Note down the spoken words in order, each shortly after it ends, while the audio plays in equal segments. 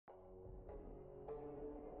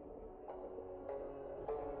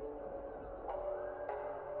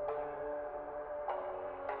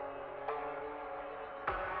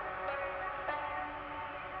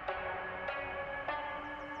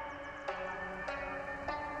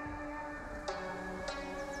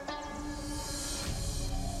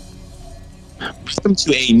welcome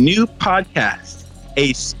to a new podcast,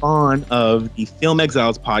 a spawn of the Film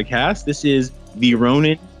Exiles podcast. This is the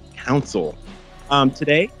Ronin Council.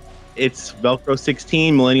 Today, it's Velcro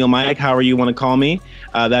 16, Millennial Mike, however you want to call me.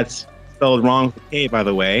 That's spelled wrong with K, by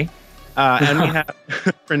the way. And we have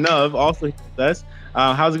Pranav also here with us.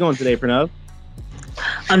 How's it going today, Pranav?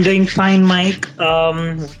 I'm doing fine, Mike.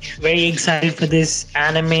 Very excited for this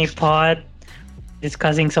anime pod,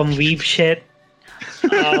 discussing some weeb shit.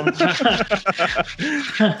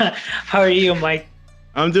 How are you, Mike?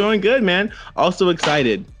 I'm doing good, man. Also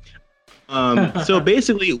excited. So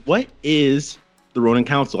basically, what is the Ronin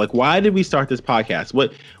Council? Like, why did we start this podcast?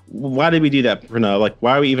 Why did we do that, Pranav? Like,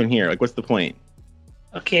 why are we even here? Like, what's the point?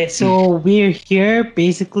 Okay, so we're here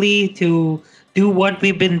basically to do what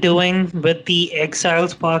we've been doing with the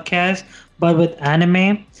Exiles podcast, but with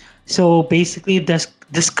anime. So basically,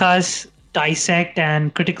 discuss, dissect,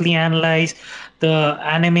 and critically analyze the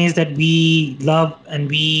animes that we love and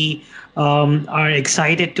we are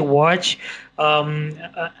excited to watch,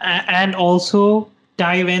 and also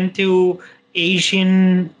dive into the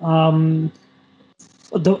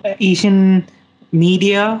Asian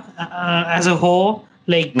media as a whole,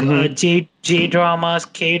 like J dramas,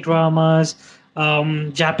 K dramas,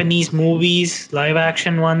 Japanese movies, live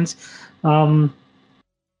action ones.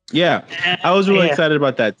 Yeah, I was really excited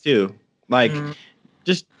about that too. Like,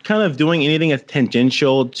 just kind of doing anything that's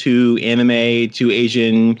tangential to anime, to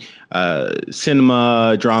Asian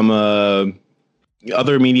cinema, drama,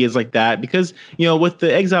 other medias like that. Because, you know, with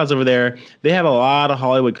the Exiles over there, they have a lot of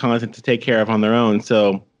Hollywood content to take care of on their own.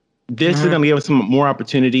 So this is going to give us some more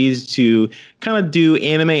opportunities to kind of do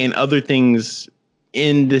anime and other things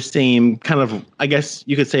in the same kind of, I guess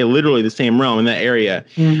you could say, literally the same realm in that area.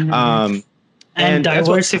 And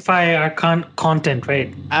diversify our content,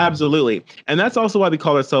 right? Absolutely. And that's also why we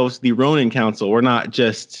call ourselves the Ronin Council. We're not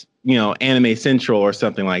just, you know, Anime Central or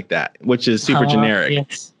something like that, which is super generic.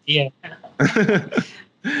 Yes. Yeah.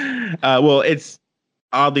 Well, it's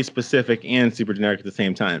oddly specific and super generic at the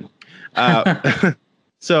same time.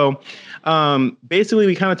 So basically,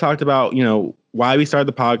 we kind of talked about, you know, why we started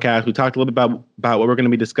the podcast. We talked a little bit about what we're going to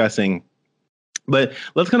be discussing. But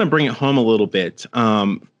let's kind of bring it home a little bit.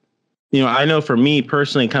 You know, I know for me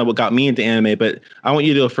personally, kind of what got me into anime, but I want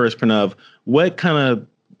you to go first, Pranav. What kind of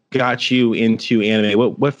got you into anime?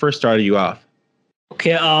 What first started you off?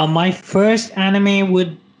 Okay, my first anime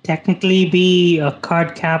would technically be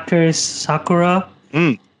Cardcaptor's Sakura.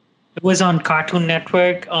 It was on Cartoon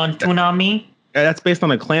Network on Toonami. That's based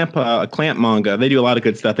on a clamp manga. They do a lot of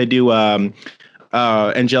good stuff. They do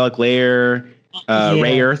Angelic Layer,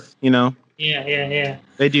 Ray Earth, you know? Yeah.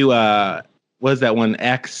 They do what is that one?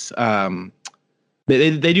 X.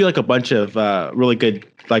 They do like a bunch of really good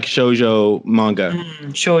like shoujo manga.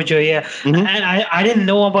 Shoujo, yeah. And I didn't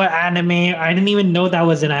know about anime. I didn't even know that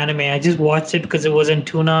was an anime. I just watched it because it was in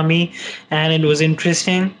Toonami and it was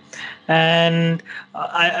interesting. And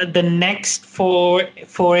the next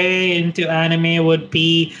foray into anime would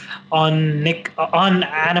be on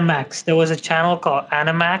Animax. There was a channel called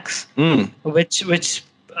Animax, which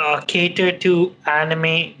catered to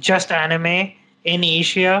just anime in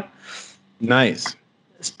Asia. Nice.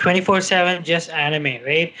 24/7, just anime,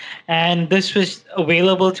 right? And this was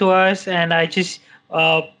available to us, and I just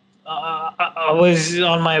I was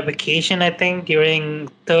on my vacation, I think, during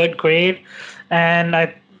third grade, and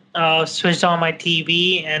I switched on my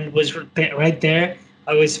TV and was right there.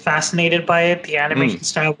 I was fascinated by it. The animation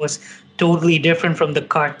style was totally different from the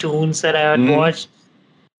cartoons that I had watched.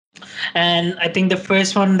 And I think the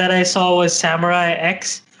first one that I saw was Samurai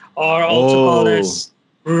X, or also called as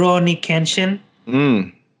Rurouni Kenshin.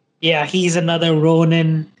 Yeah, he's another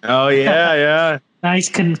Ronin. Oh, yeah. Nice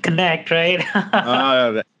connect, right?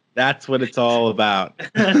 That's what it's all about.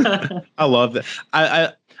 I love that.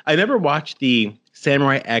 I never watched the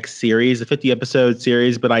Samurai X series, the 50-episode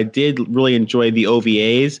series, but I did really enjoy the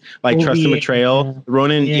OVAs, like Trust and Betrayal.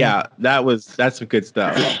 Ronin, that's some good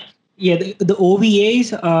stuff. Yeah, the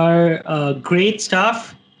OVAs are great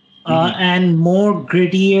stuff, and more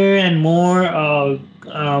grittier and more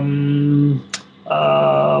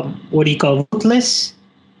ruthless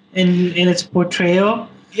in its portrayal.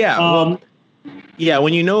 Yeah.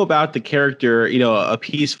 When you know about the character, you know, a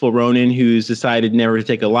peaceful Ronin who's decided never to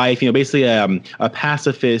take a life, you know, basically a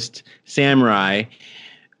pacifist samurai.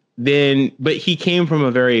 But he came from a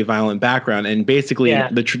very violent background, and basically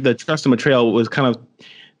the Trust and Betrayal was kind of.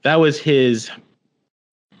 That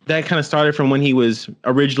kind of started from when he was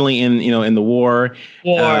originally in the war.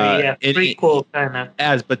 Pretty cool, kind of.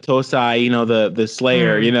 As Batosai, you know, the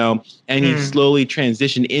Slayer, you know, and he slowly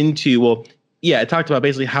transitioned into, yeah, it talked about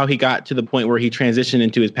basically how he got to the point where he transitioned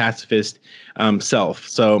into his pacifist self.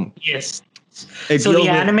 So Yes. it So the deals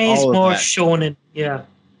with anime is all of more that. shonen. Yeah.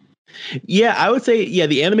 Yeah, I would say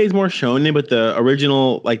the anime is more shonen, but the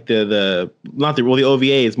original, like the not the the OVA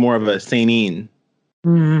is more of a seinen.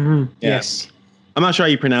 Mm-hmm. Yeah, Yes. I'm not sure how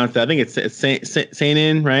you pronounce that. I think it's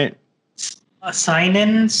seinen, right?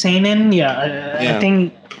 Seinen. Yeah. I Yeah,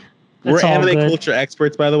 think we're that's all anime good. culture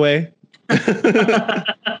experts, by the way.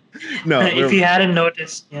 No, If you hadn't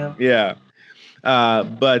noticed, yeah. yeah.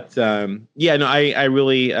 But yeah, no, I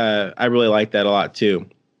really like that a lot too.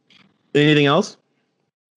 Anything else?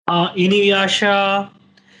 Inuyasha.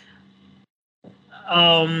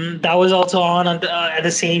 That was also on at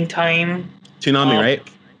the same time. Toonami, Uh, right?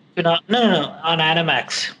 no, on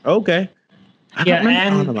Animax. Okay. I don't Yeah,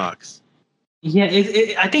 remember and Animax. yeah,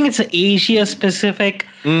 I think it's an Asia specific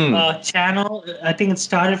Mm, channel. I think it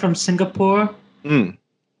started from Singapore. mm,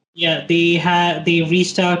 Yeah, they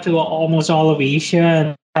reached out to almost all of Asia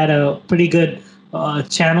and had a pretty good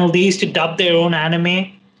channel. They used to dub their own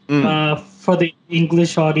anime mm, for the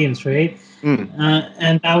English audience, right? mm.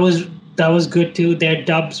 And that was good too. Their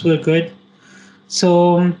dubs were good.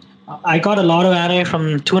 So I got a lot of anime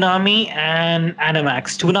from Toonami and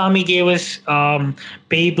Animax. Toonami gave us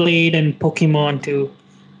Beyblade and Pokemon too.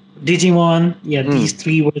 Digimon, yeah, these Mm.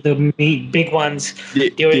 three were the big ones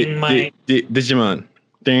during my. Digimon.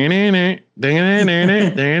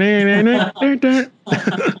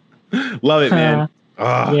 Love it, man.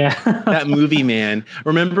 Oh, Yeah. that movie, man.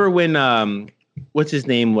 Remember when what's his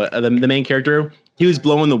name? What the main character? He was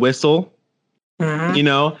blowing the whistle, Hmm. you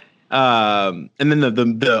know. And then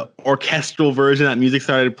the orchestral version of that music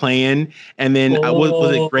started playing, and then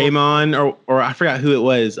was it Oh. Greymon or I forgot who it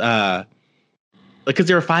was. Like because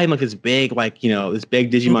they were fighting like this big this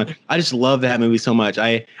big Digimon. I just love that movie so much.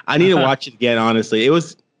 I need to watch it again. Honestly, it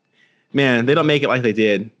was man. They don't make it like they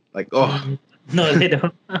did. Like No, they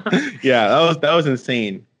don't. yeah, that was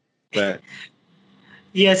insane. But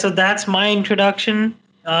Yeah, so that's my introduction.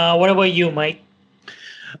 What about you, Mike?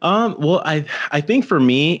 well, I think for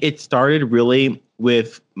me it started really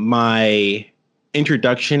with my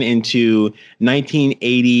introduction into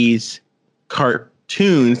 1980s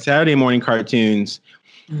cartoons, Saturday morning cartoons.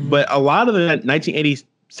 Mhm. But a lot of the 1980s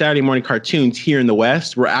Saturday morning cartoons here in the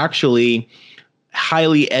West were actually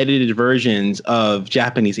highly edited versions of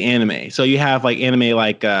Japanese anime. So you have like anime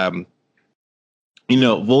like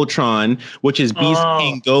Voltron, which is Beast Oh.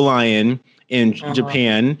 King Go Lion in Uh-huh.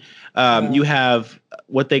 Japan. You have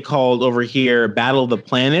what they called over here Battle of the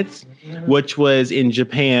Planets, which was in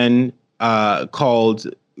Japan called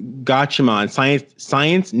Gatchaman,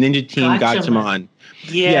 Science Ninja Team Gotcha, man. Gatchaman.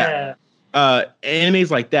 Yeah, Yeah.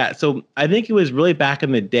 animes like that. So I think it was really back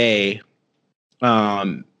in the day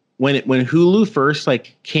when Hulu first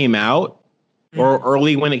like came out or Mhm.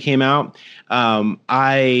 early when it came out.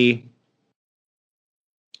 I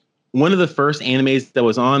One of the first animes that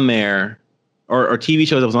was on there or TV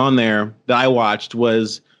shows that was on there that I watched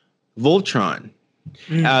was Voltron.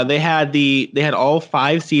 Mhm. They had all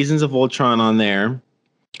 5 seasons of Voltron on there.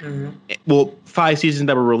 Mhm. Well, 5 seasons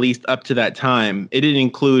that were released up to that time. It didn't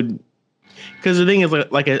include because the thing is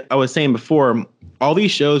like I was saying before, all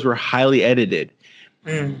these shows were highly edited.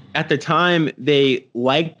 Mhm. At the time, they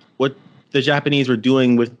liked what the Japanese were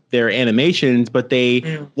doing with their animations, but they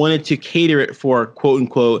Mhm. wanted to cater it for quote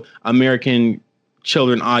unquote American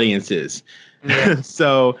children audiences. Yeah.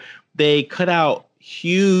 So they cut out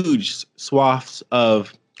huge swaths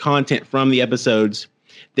of content from the episodes.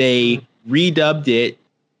 They Mhm. redubbed it,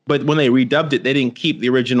 but when they redubbed it, they didn't keep the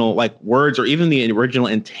original like words or even the original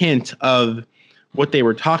intent of what they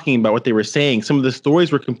were talking about, what they were saying. Some of the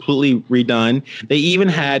stories were completely redone. They even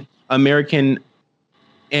had American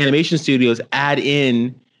animation studios add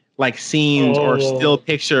in like scenes or still Oh.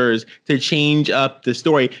 pictures to change up the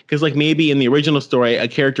story because like maybe in the original story a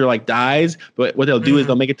character like dies, but what they'll do is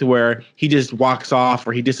they'll Mhm. make it to where he just walks off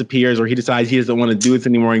or he disappears or he decides he doesn't want to do this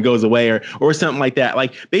anymore and goes away or something like that.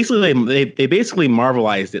 Like basically they basically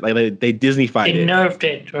marvelized it, like they They Disneyfied it. nerfed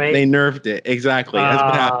it, They right? nerfed it. Exactly, that's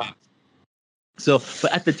what happened. Ah. So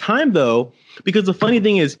but at the time though, because the funny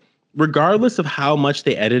thing is regardless of how much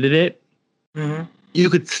they edited it, Mhm. you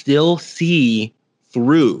could still see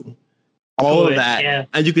through all To of it, that yeah.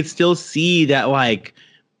 and you could still see that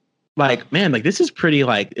man, like this is pretty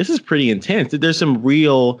intense. There's some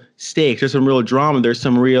real stakes, there's some real drama, there's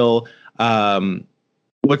some real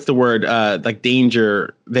what's the word like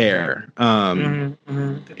danger there. Mhm.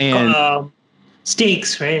 Mhm. And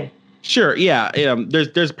Stakes, right? sure, yeah,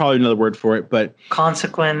 there's probably another word for it, but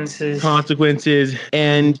Consequences. consequences.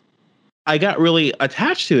 And I got really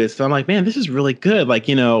attached to it. So I'm like, man, this is really good. Like,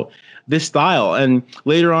 this style. And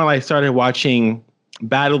later on, I started watching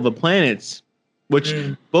Battle of the Planets, which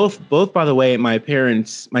both by the way, my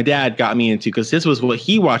dad got me into, because this was what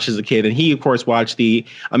he watched as a kid, and he of course watched the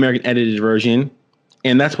American edited version,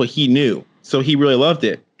 and that's what he knew, so he really loved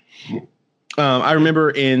it. I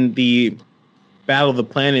remember in the Battle of the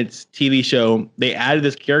Planets TV show, they added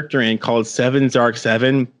this character in called Seven Zark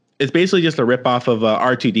 7. It's basically just a ripoff of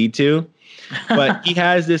R2D2. But he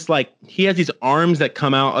has these arms that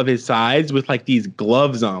come out of his sides with like these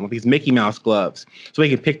gloves on, with these Mickey Mouse gloves, so he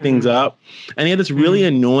can pick things up. And he had this really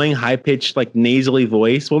annoying, high pitched, like nasally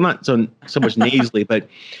voice. Well, not so much nasally, but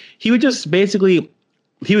he would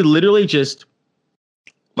literally just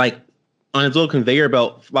like on his little conveyor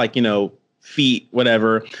belt, like, you know, feet,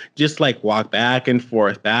 whatever, just like walk back and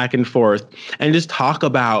forth, and just talk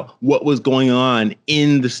about what was going on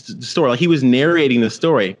in the story. Like he was narrating the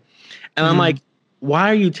story. And I'm like,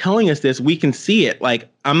 why are you telling us this? We can see it. Like,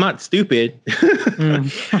 I'm not stupid.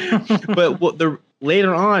 But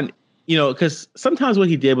later on, you know, because sometimes what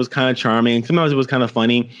he did was kind of charming. Sometimes it was kind of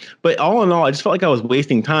funny. But all in all, I just felt like I was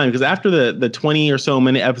wasting time, because after the 20 or so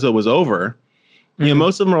minute episode was over, you know,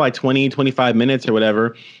 most of them were like 20, 25 minutes or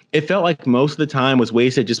whatever. It felt like most of the time was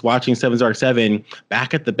wasted just watching Seven Zark 7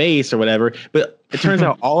 back at the base or whatever. But it turns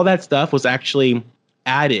out all of that stuff was actually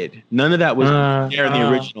added. None of that was there in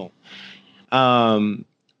the original. And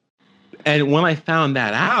when I found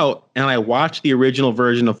that out, and I watched the original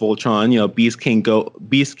version of Voltron, you know, Beast King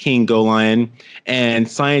Go Lion,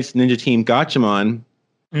 and Science Ninja Team Gatchaman,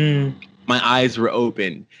 my eyes were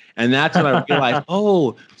open. And that's when I realized,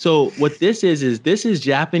 oh, so what this is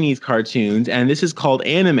Japanese cartoons, and this is called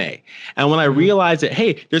anime. And when I realized that,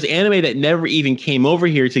 hey, there's anime that never even came over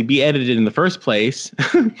here to be edited in the first place,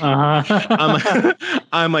 I'm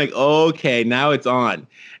like, okay, now it's on.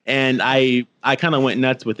 And I kind of went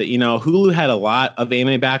nuts with it. You know, Hulu had a lot of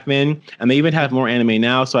anime back then, and they even have more anime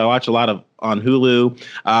now. So I watch a lot on Hulu.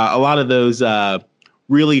 A lot of those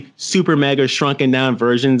really super mega shrunken down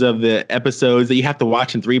versions of the episodes that you have to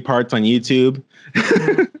watch in 3 parts on YouTube.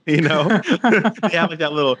 You know, they have like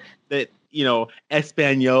that you know,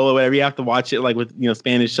 Espanol or whatever. You have to watch it like with, you know,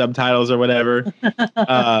 Spanish subtitles or whatever.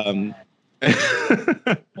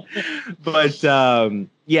 But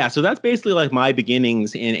yeah, so that's basically like my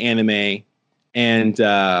beginnings in anime, and you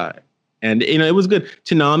know, it was good.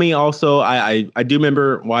 Toonami also, I do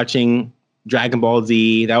remember watching Dragon Ball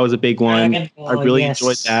Z. That was a big one. I really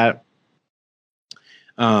enjoyed that.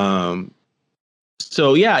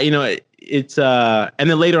 So yeah, you know, it's and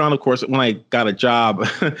then later on, of course, when I got a job,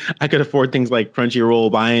 I could afford things like Crunchyroll,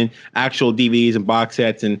 buying actual DVDs and box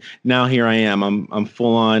sets, and now here I am. I'm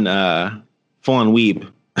full on weeb.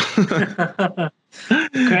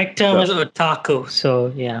 Correct term is otaku.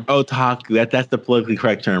 So yeah. Otaku. That's the politically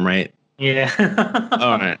correct term, right? Yeah.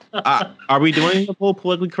 All right. Are we doing the whole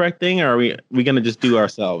politically correct thing, or are we gonna just do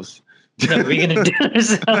ourselves? No, we're gonna do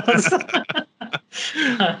ourselves.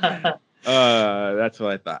 That's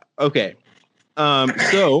what I thought. Okay.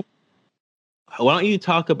 So why don't you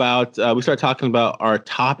talk about? We start talking about our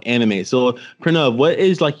top anime. So Pranav, what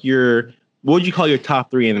would you call your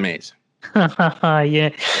top 3 animes?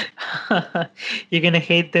 Yeah. You're gonna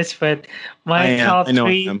hate this, but my top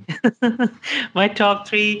 3. My top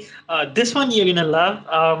 3. This one you're gonna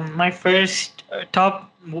love. My first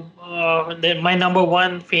my number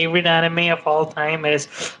 1 favorite anime of all time is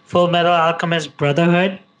Full Metal Alchemist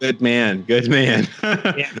Brotherhood. Good man. Yeah.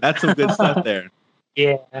 That's some good stuff there.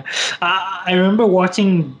 Yeah, I remember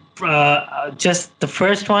watching just the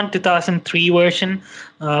first one, 2003 version,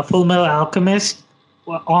 Full Metal Alchemist,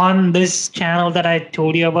 on this channel that I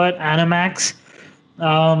told you about, Animax.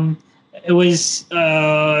 It was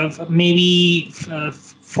maybe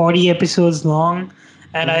 40 episodes long,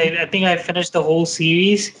 and I think I finished the whole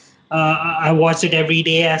series. I watched it every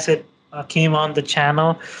day as it came on the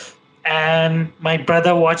channel, and my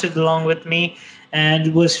brother watched it along with me, and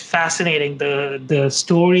it was fascinating. The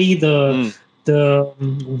story, the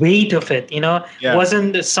weight of it, you know,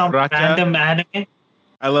 wasn't some Bracha. random anime.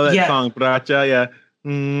 I love that song, Bracha. Yeah.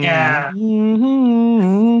 Yeah.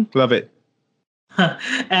 Love it.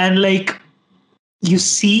 And like, you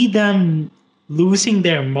see them losing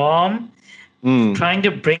their mom, trying to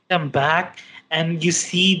bring them back, and you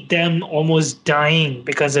see them almost dying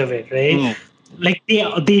because of it, right? Like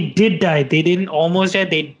they did die. They didn't almost die.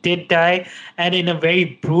 They did die, and in a very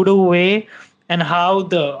brutal way. And how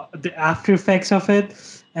the after effects of it,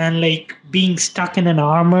 and like being stuck in an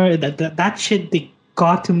armor, that shit, they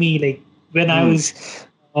got to me. Like when I was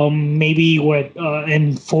maybe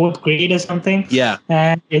in 4th grade or something. Yeah,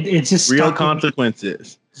 and it just real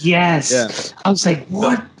consequences. Yes. Yeah. I was like,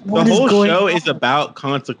 what? The What is whole going show on? is about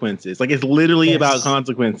consequences. Like it's literally about Yes.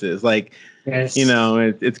 consequences. Like Yes.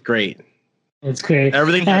 it's great. It's great.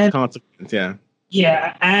 Everything has And consequence. Yeah.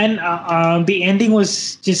 yeah, and the ending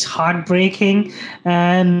was just heartbreaking,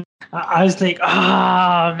 and I was like,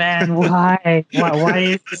 "Ah, man, why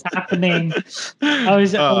is this happening?" I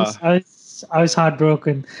was, I uh, was, I was, I was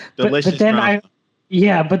heartbroken. But delicious then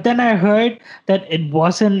drama. but then I heard that it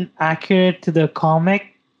wasn't accurate to the comic.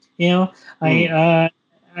 You know, I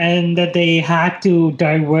and that they had to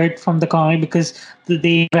divert from the comic because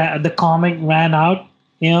the comic ran out.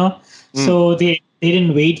 You know, Mm. so they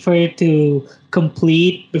didn't wait for it to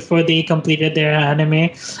complete before they completed their anime,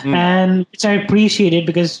 and which I appreciated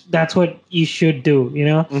because that's what you should do. You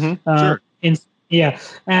know, Sure. in yeah,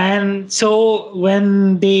 and so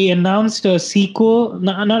when they announced a sequel,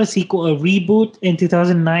 not a sequel, a reboot in A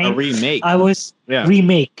 2009, remake. I was Yeah.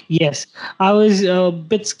 remake. Yes, I was a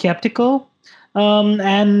bit skeptical,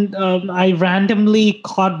 and I randomly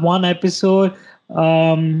caught one episode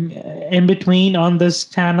in between on this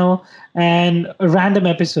channel, and a random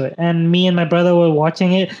episode, and me and my brother were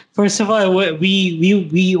watching it. First of all,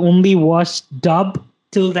 we only watched dub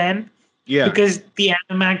till then, Yeah. because the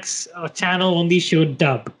Animax channel only showed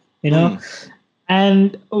dub, you know,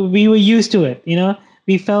 and we were used to it, you know.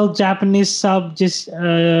 We felt Japanese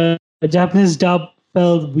dub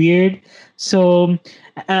felt weird, so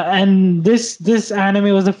and this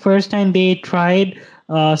anime was the first time they tried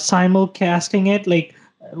simulcasting it, like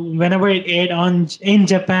whenever it aired on in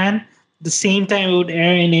Japan, the same time it would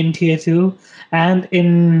air in India too, and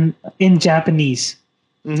in Japanese.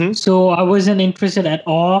 So I wasn't interested at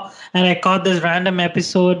all, and I caught this random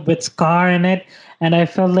episode with Scar in it, and I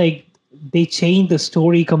felt like they changed the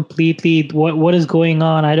story completely. What is going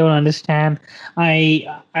on? I don't understand. I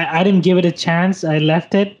didn't give it a chance. I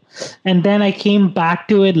left it, and then I came back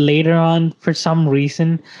to it later on for some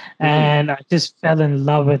reason, and I just fell in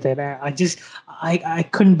love with it. I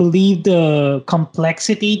couldn't believe the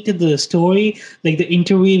complexity to the story, like the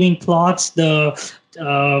interweaving plots, uh,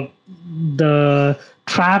 the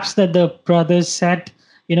traps that the brothers set,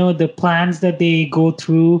 you know, the plans that they go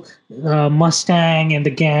through. Mustang and the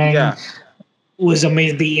gang Yeah. was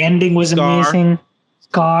amazing. The ending was Scar. amazing.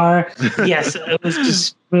 Scar, yes, it was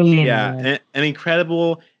just brilliant, Yeah. man. An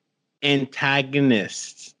incredible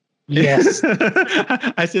antagonist. Yes.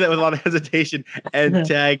 I say that with a lot of hesitation.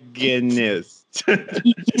 Antagonist.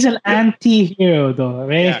 He's an anti-hero though,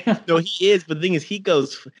 right? Yeah. No, he is. But the thing is, he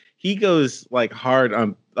goes like hard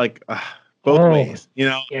on like both Oh, ways. You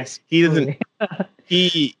know, yes. he doesn't.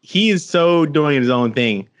 He is so doing his own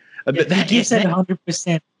thing. Yeah, he gives it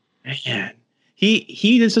 100%. Man,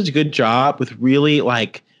 he did such a good job with really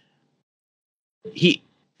like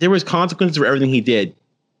there was consequences for everything he did.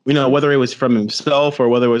 You know, whether it was from himself or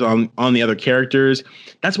whether it was on the other characters.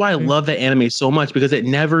 That's why I love that anime so much, because it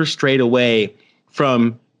never strayed away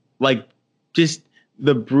from like just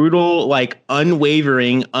the brutal, like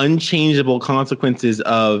unwavering, unchangeable consequences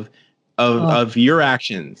of your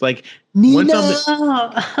actions. Like Nina.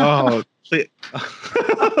 Oh,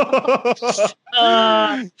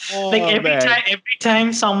 Like every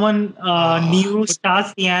time someone new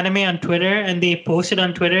starts the anime on Twitter and they post it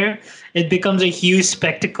on Twitter, it becomes a huge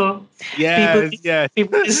spectacle. Yes,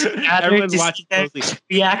 People just gather everyone's to see watching their closely.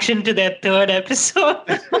 reaction to their third episode.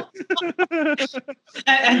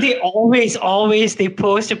 And they always they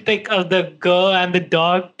post a pic of the girl and the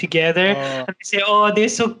dog together, and they say, "Oh, they're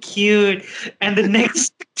so cute." And the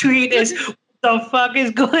next tweet is, "What the fuck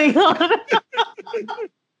is going on?"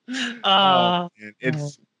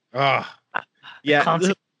 It's yeah.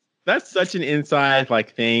 That's such an inside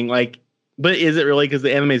like thing. Like, but is it really? Because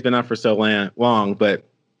the anime's been out for so long. But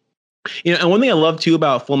you know, and one thing I love too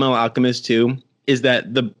about Full Metal Alchemist too is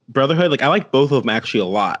that the Brotherhood. Like, I like both of them actually a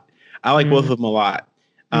lot. I like both of them a lot.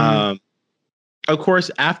 Of course,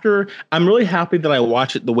 after I'm really happy that I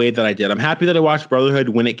watched it the way that I did. I'm happy that I watched Brotherhood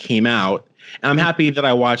when it came out, and I'm happy that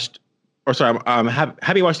I watched. Or sorry, I'm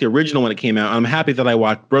happy to watch the original when it came out. I'm happy that I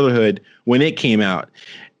watched Brotherhood when it came out,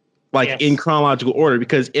 like in chronological order.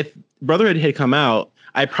 Because if Brotherhood had come out,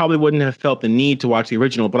 I probably wouldn't have felt the need to watch the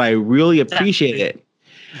original. But I really appreciate it.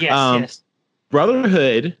 Yes.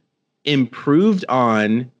 Brotherhood improved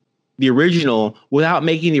on the original without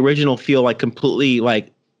making the original feel like completely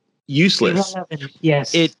like useless.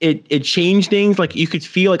 Yes. It changed things. Like you could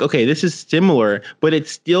feel like, okay, this is similar, but it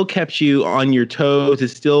still kept you on your toes. It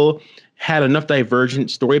still had enough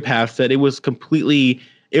divergent story paths that it was a complete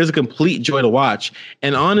joy to watch.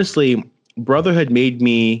 And honestly, Brotherhood gave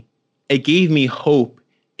me hope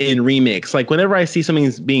in remakes. Like whenever I see something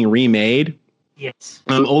being remade, yes,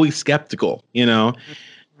 I'm always skeptical, you know.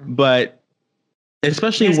 but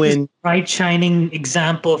especially There's this when bright shining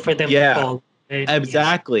example for them to follow. Right?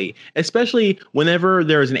 Exactly. Especially whenever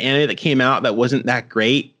there was an anime that came out that wasn't that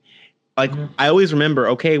great. Like I always remember,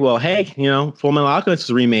 okay, well, hey, Full Metal Alchemist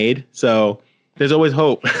was remade, so there's always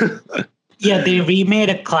hope. Yeah, they remade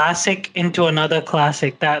a classic into another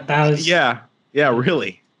classic. That was yeah,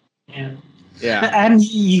 really. Yeah. Yeah. And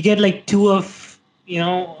you get like two of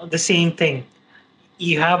the same thing.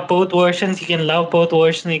 You have both versions. You can love both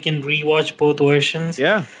versions. You can rewatch both versions.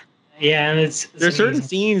 Yeah. Yeah, and it's There's certain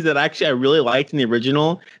scenes that actually I really liked in the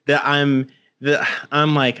original that I'm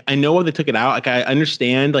like, I know why they took it out. Like I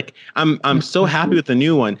understand. Like I'm so happy with the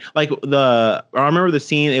new one. Like I remember the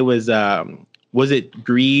scene. It was it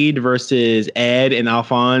Greed versus Ed and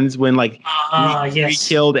Alphonse when like Greed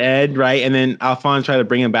killed Ed, right? And then Alphonse tried to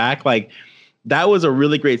bring him back. Like that was a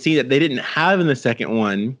really great scene that they didn't have in the second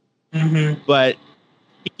one. But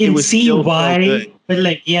it was still why, so good. But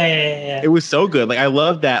like, yeah. It was so good. Like I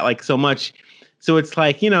love that like so much. So it's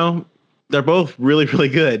like, they're both really, really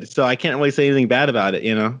good. So I can't really say anything bad about it,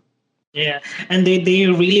 Yeah, and they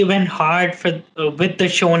really went hard for with the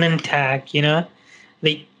shonen tag,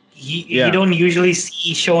 like you don't usually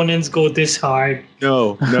see shonens go this hard.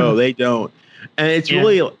 No, they don't. And it's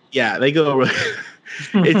really, they go really.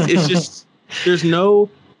 it's just there's no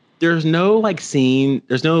like scene.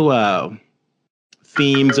 There's no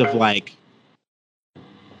themes of like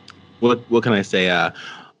what can I say?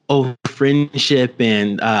 Friendship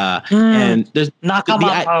and there's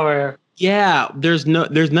Nakama power. Yeah, there's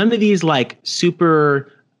none of these like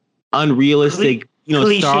super unrealistic,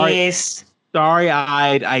 cliches,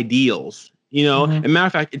 starry-eyed ideals. As a matter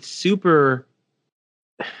of fact, it's super.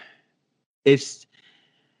 It's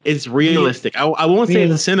realistic. I won't say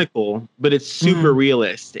it's cynical, but it's super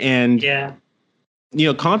realist. And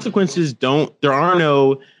consequences there are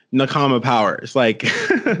no Nakama powers. Like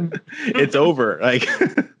it's over. Like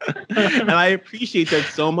and I appreciate that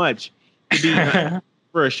so much. To be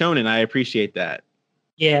for a shonen, I appreciate that.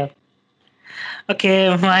 Yeah.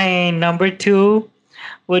 Okay, my number 2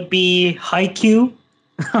 would be Haikyuu.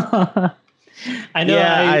 I know.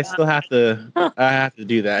 Yeah, I still have to. I have to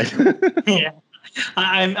do that. Yeah,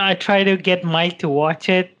 I try to get Mike to watch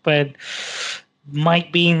it, but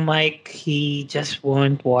Mike being Mike, he just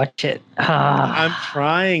won't watch it. I'm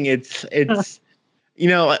trying. It's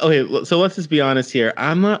okay. So let's just be honest here.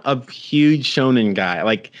 I'm not a huge shonen guy.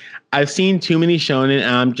 Like I've seen too many shonen,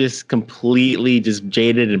 and I'm just completely just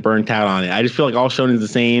jaded and burnt out on it. I just feel like all shonen is the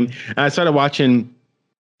same. And I started watching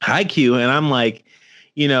Haikyuu, and I'm like,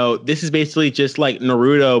 this is basically just like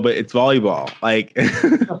Naruto, but it's volleyball. Like, you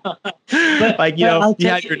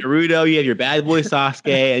have your Naruto, you have your bad boy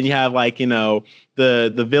Sasuke, and you have like, the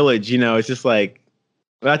village. It's just like,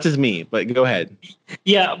 that's just me. But go ahead.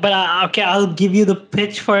 Yeah, but okay, I'll give you the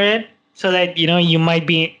pitch for it so that you might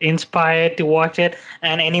be inspired to watch it,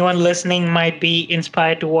 and anyone listening might be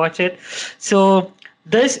inspired to watch it. So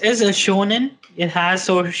this is a shonen. It has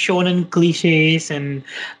shonen cliches and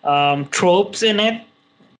tropes in it.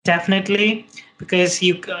 Definitely, because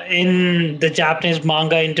in the Japanese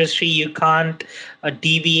manga industry, you can't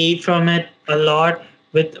deviate from it a lot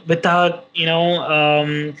without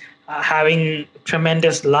having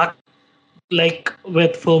tremendous luck, like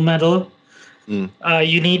with Full Metal.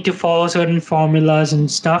 You need to follow certain formulas and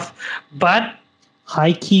stuff, but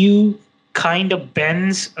Haikyuu kind of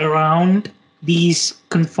bends around these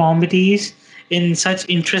conformities in such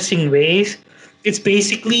interesting ways. It's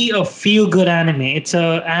basically a feel-good anime. It's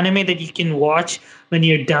a anime that you can watch when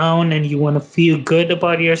you're down and you want to feel good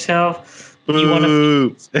about yourself. You want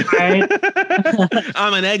to feel inspired.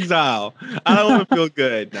 I'm in exile. I don't want to feel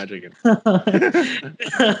good. Not joking.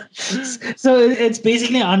 So it's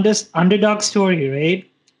basically an underdog story, right?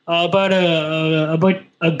 About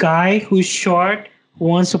a guy who's short, who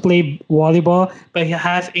wants to play volleyball, but he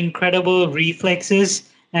has incredible reflexes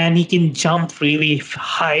and he can jump really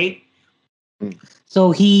high.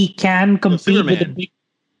 So he can compete with the big.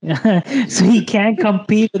 So he can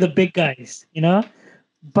compete with the big guys,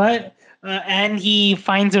 But and he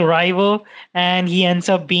finds a rival, and he ends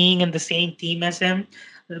up being in the same team as him.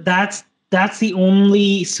 That's the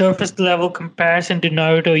only surface level comparison to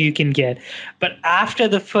Naruto you can get. But after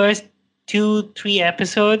the first 2-3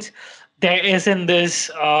 episodes, there isn't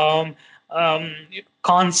this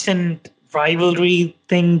constant rivalry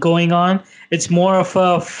thing going on. It's more of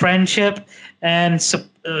a friendship, and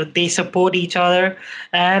they support each other,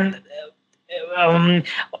 and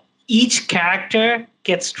each character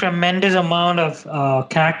gets tremendous amount of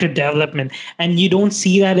character development, and you don't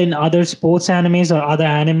see that in other sports animes or other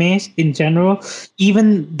animes in general.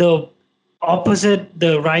 Even the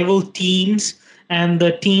rival teams and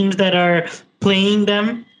the teams that are playing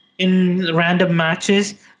them in random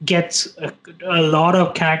matches gets a lot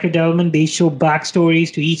of character development. They show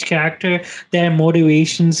backstories to each character, their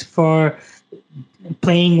motivations for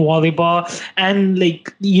playing volleyball, and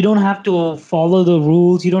like you don't have to follow the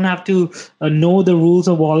rules, you don't have to know the rules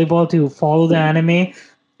of volleyball to follow the anime.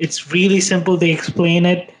 It's really simple. They explain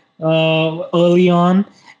it early on,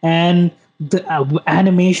 and the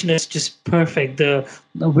animation is just perfect. The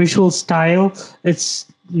visual style, it's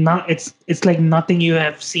like nothing you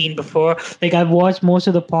have seen before. Like I've watched most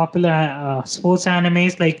of the popular sports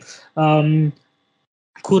animes, like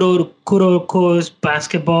Kuroko's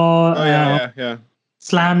basketball, Oh yeah, yeah, yeah.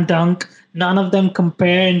 Slam Dunk. None of them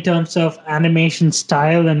compare in terms of animation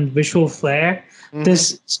style and visual flair.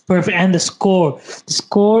 This is perfect, and the score. The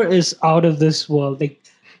score is out of this world. Like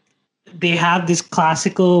they have this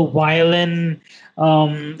classical violin,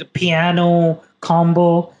 piano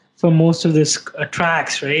combo for most of this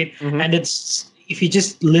tracks, right? And it's if you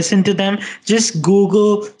just listen to them, just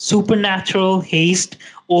Google Supernatural Haste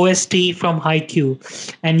OST from Haikyuu,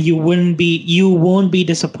 and you won't be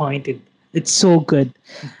disappointed. It's so good.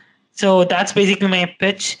 So that's basically my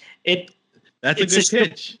pitch. That's a good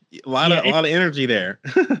pitch. A lot of energy there.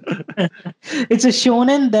 It's a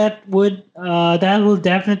shonen that will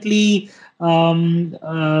definitely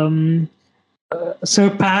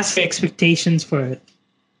surpass your expectations for it.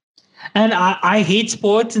 And I hate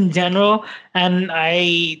sports in general, and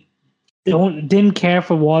I didn't care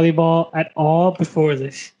for volleyball at all before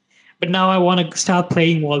this. But now I want to start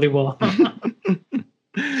playing volleyball.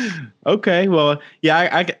 Okay, well,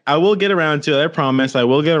 yeah, I will get around to it. I promise, I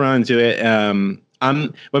will get around to it.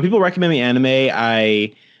 When people recommend the anime,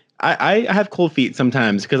 I have cold feet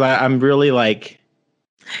sometimes because I'm really like,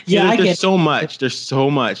 there's so much. There's so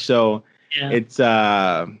much. So it's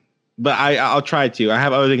but I'll try to. I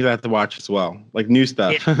have other things I have to watch as well, like new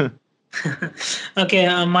stuff. Yeah.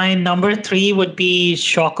 Okay, my number 3 would be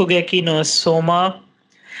Shokugeki no Soma.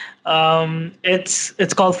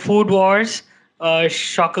 It's called Food Wars.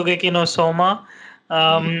 Shokugeki no Soma.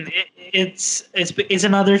 It's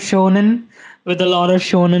another shonen with a lot of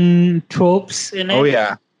shonen tropes in it. Oh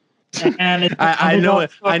yeah, and I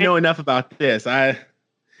know enough about this.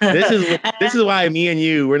 This is why me and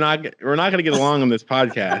you we're not gonna get along on this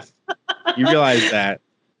podcast. You realize that?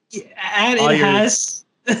 And it has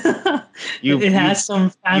some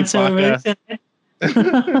fan service in it.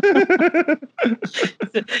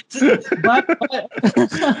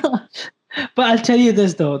 But I'll tell you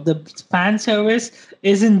this though, the fan service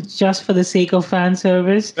isn't just for the sake of fan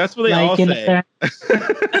service. That's what they all say.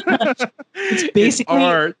 It's basically it's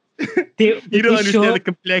art. You don't understand the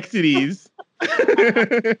complexities.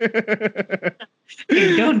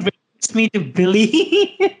 Don't reduce me to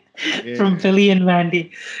Billy from Billy and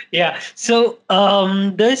Mandy. Yeah. So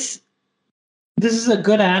this is a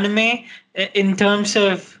good anime in terms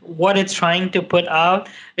of what it's trying to put out.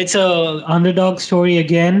 It's a underdog story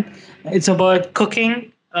again. It's about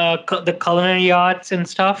cooking, the culinary arts and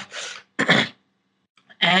stuff.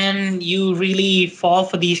 And you really fall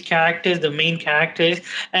for these characters, the main characters.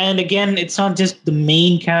 And again, it's not just the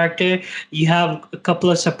main character. You have a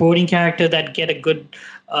couple of supporting characters that get a good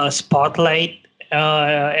spotlight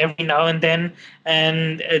every now and then.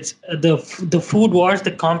 And it's the food wars,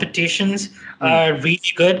 the competitions are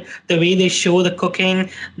really good. The way they show the cooking,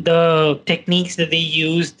 the techniques that they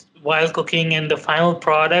used while cooking, and the final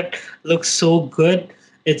product looks so good.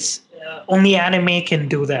 It's only anime can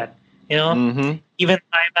do that. Even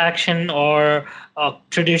live action or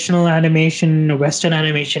traditional animation, Western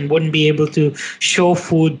animation wouldn't be able to show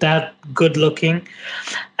food that good looking.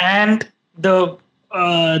 And the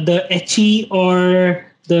ecchi or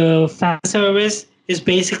the fan service is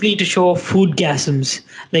basically to show food gasms,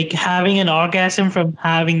 like having an orgasm from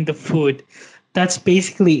having the food. That's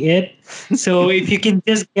basically it. So if you can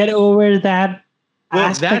just get over that.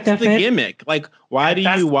 Well, that's the gimmick. Like, why do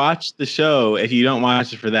you watch the show if you don't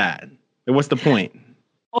watch it for that? What's the point?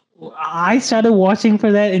 I started watching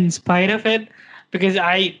for that in spite of it because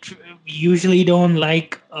I usually don't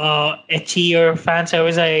like ecchi or fan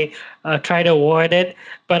service. I try to avoid it,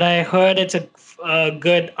 but I heard it's a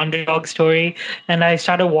good underdog story, and I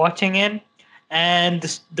started watching it.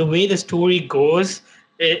 And the way the story goes,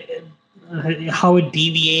 how it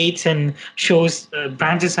deviates and shows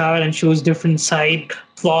branches out and shows different side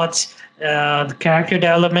plots. The character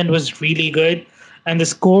development was really good, and the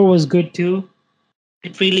score was good too.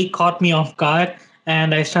 It really caught me off guard,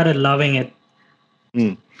 and I started loving it.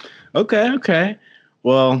 Okay.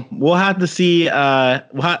 Well, we'll have to see.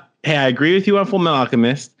 Hey, I agree with you on Full Metal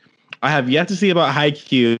Alchemist. I have yet to see about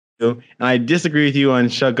Haikyuu. and I disagree with you on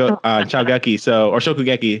Shogeki, or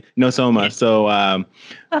Shokugeki no Soma. So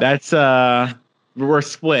that's we're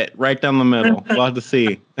split right down the middle. We'll have to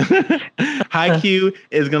see. Haikyuu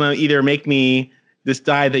is gonna either make me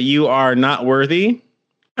decide that you are not worthy,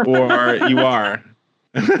 or you are.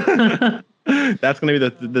 That's gonna be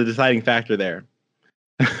the deciding factor there.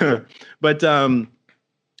 But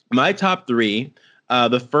my top three.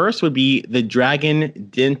 The first would be The Dragon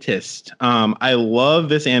Dentist. I love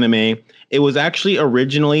this anime. It was actually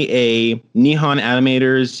originally a Nihon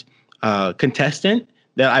Animators contestant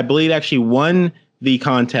that I believe actually won the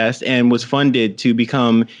contest and was funded to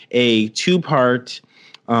become a two-part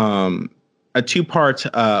OVA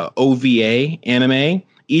anime.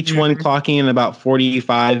 Each one clocking in about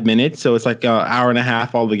 45 minutes, so it's like an hour and a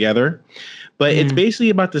half altogether. But it's basically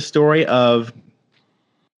about the story of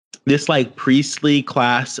this like priestly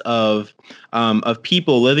class of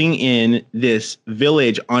people living in this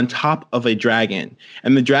village on top of a dragon,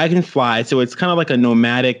 and the dragon flies. So it's kind of like a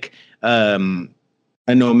nomadic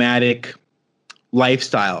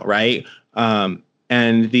lifestyle, right?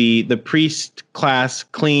 And the priest class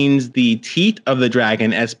cleans the teeth of the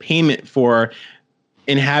dragon as payment for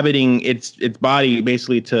inhabiting its body,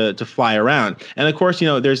 basically to fly around. And of course,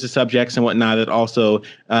 there's the subjects and whatnot that also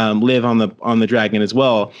live on the dragon as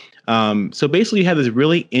well. So basically you have this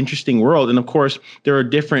really interesting world. And of course, there are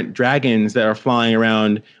different dragons that are flying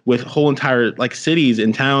around with whole entire like cities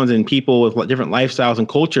and towns and people with different lifestyles and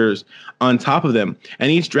cultures on top of them. And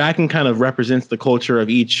each dragon kind of represents the culture of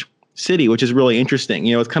each city, which is really interesting.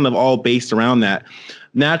 It's kind of all based around that.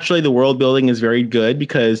 Naturally, the world building is very good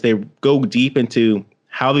because they go deep into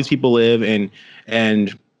how these people live and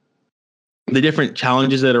the different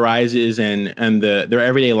challenges that arises and their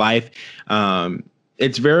everyday life.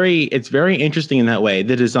 It's very interesting in that way.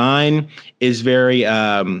 The design is very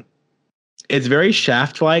it's very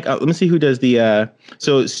Shaft-like. Let me see who does the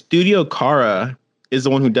so Studio Kara is the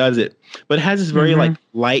one who does it, but it has this very like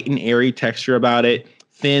light and airy texture about it,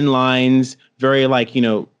 thin lines, very like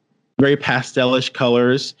very pastelish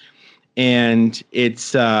colors, and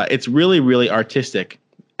it's really really artistic,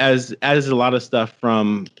 as a lot of stuff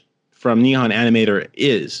from Nihon Animator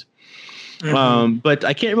is. But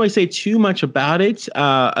I can't really say too much about it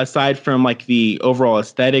aside from like the overall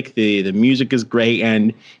aesthetic. The music is great,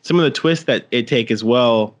 and some of the twists that it take as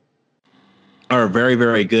well are very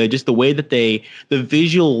very good. Just the way that the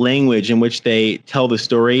visual language in which they tell the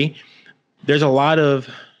story. There's a lot of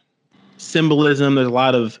symbolism. There's a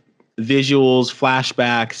lot of visuals,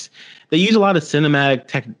 flashbacks. They use a lot of cinematic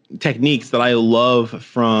techniques that I love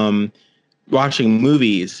from watching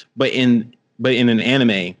movies, but in an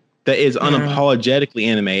anime that is unapologetically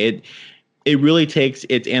anime. It really takes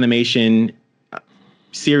its animation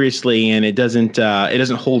seriously, and it doesn't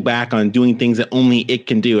hold back on doing things that only it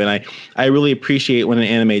can do. And I really appreciate when an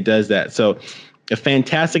anime does that. So a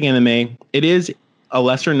fantastic anime. It is a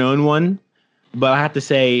lesser known one, but I have to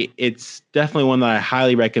say it's definitely one that I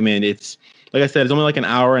highly recommend. It's like I said, it's only like an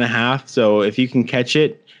hour and a half. So if you can catch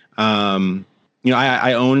it, I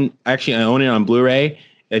own it on Blu-ray.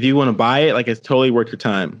 If you want to buy it, like it's totally worth your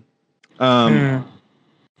time. I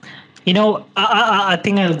think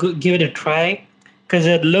I'll give it a try because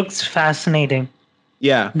it looks fascinating.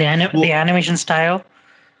 Yeah. The animation style.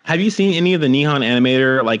 Have you seen any of the Nihon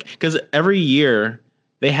Animator? Like, because every year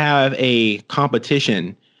they have a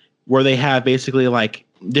competition where they have basically like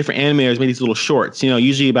different animators make these little shorts,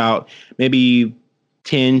 usually about maybe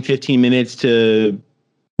 10, 15 minutes to,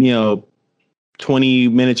 20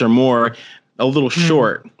 minutes or more, a little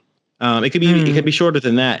short. It could be shorter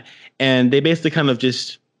than that. And they basically kind of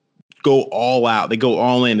just go all out. They go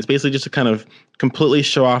all in. It's basically just to kind of completely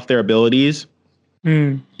show off their abilities.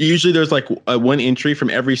 Usually there's like one entry from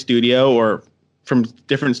every studio or from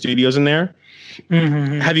different studios in there.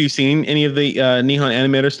 Have you seen any of the Nihon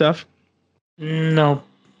Animator stuff? No.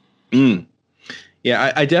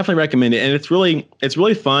 Yeah, I definitely recommend it, and it's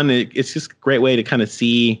really fun. It's just a great way to kind of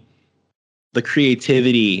see the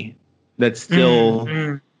creativity that's still,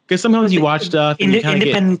 because sometimes you watch stuff and you kind of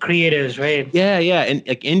independent creators, right? Yeah, and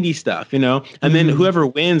like indie stuff, and then whoever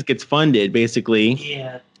wins gets funded, basically.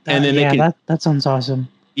 Yeah, and then that sounds awesome.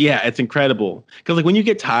 Yeah, it's incredible. Because like when you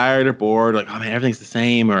get tired or bored, like, oh man, everything's the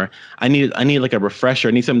same, or I need like a refresher.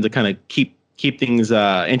 I need something to kind of keep things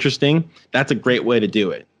interesting. That's a great way to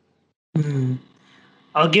do it.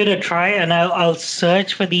 I'll give it a try, and I'll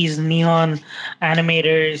search for these Nihon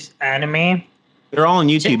Animators anime. They're all on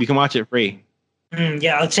YouTube. You can watch it free.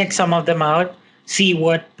 Yeah, I'll check some of them out, see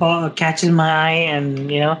what catches my eye,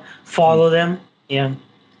 and follow them. Yeah.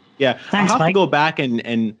 Yeah, Thanks, I'll have Mike. to go back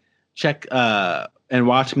and check and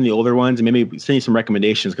watch some of the older ones and maybe send you some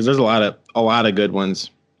recommendations because there's a lot of good ones.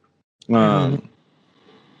 The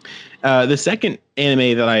second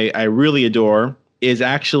anime that I really adore is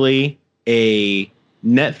actually a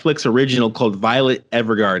Netflix original called Violet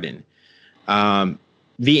Evergarden.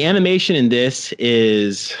 The animation in this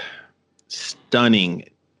is stunning.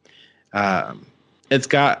 It's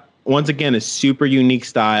got, once again, a super unique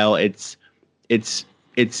style. It's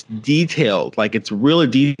detailed, like it's really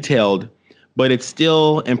detailed, but it's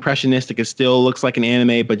still impressionistic. It still looks like an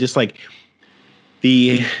anime, but just like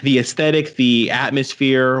the aesthetic, the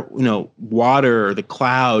atmosphere, water, the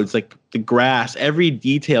clouds, like the grass, every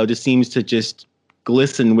detail just seems to just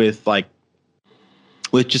glisten with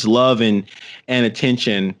just love and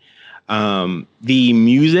attention. The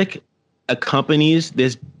music accompanies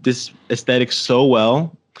this aesthetic so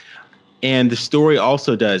well, and the story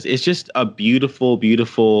also does. It's just a beautiful,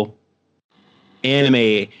 beautiful anime,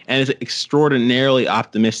 and it's extraordinarily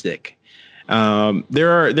optimistic.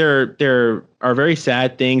 There are very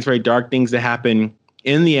sad things, very dark things that happen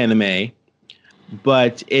in the anime,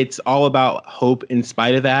 but it's all about hope in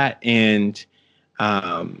spite of that, and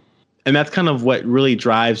that's kind of what really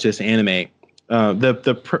drives this anime.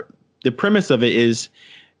 The premise of it is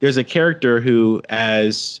there's a character who,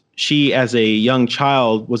 as a young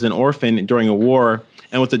child, was an orphan during a war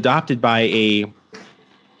and was adopted by a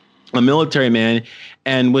military man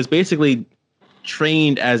and was basically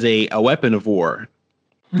trained as a weapon of war.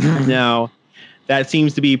 Now, that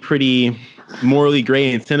seems to be pretty morally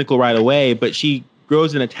gray and cynical right away, but she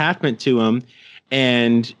grows an attachment to him,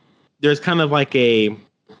 and there's kind of like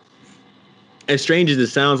as strange as it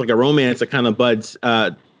sounds, like a romance that kind of buds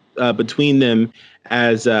between them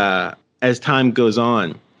as time goes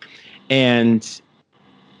on. And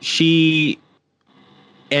she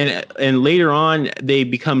and later on they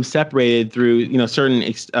become separated through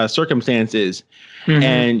certain circumstances.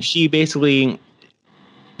 And she basically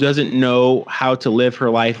doesn't know how to live her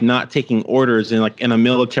life not taking orders in a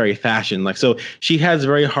military fashion. So she has a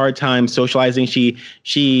very hard time socializing.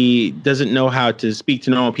 She doesn't know how to speak to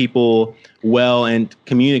normal people well and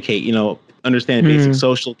communicate, understand basic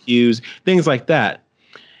social cues, things like that.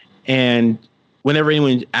 And whenever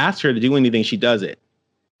anyone asks her to do anything, she does it.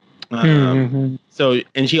 So,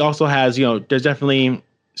 and she also has, there's definitely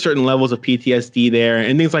certain levels of PTSD there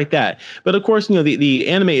and things like that. But of course, the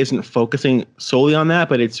anime isn't focusing solely on that,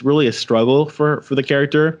 but it's really a struggle for the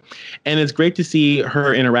character. And it's great to see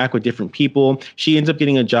her interact with different people. She ends up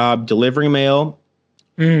getting a job delivering mail.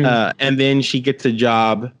 And then she gets a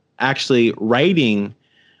job actually writing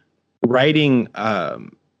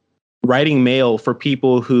mail for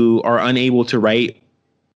people who are unable to write,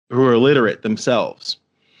 who are illiterate themselves.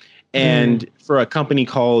 And for a company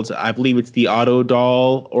called, I believe it's the Auto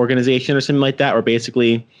Doll organization or something like that, where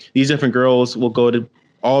basically these different girls will go to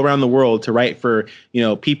all around the world to write for,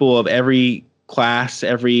 people of every class,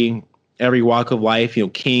 every walk of life,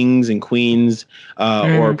 kings and queens,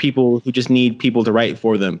 or people who just need people to write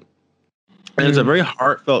for them. And it's a very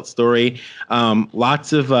heartfelt story.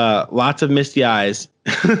 Lots of misty eyes.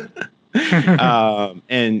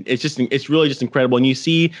 And it's really just incredible. And you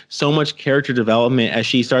see so much character development as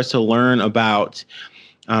she starts to learn about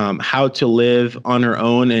how to live on her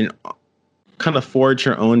own and kind of forge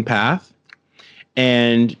her own path,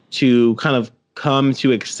 and to kind of come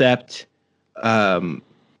to accept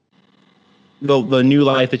the new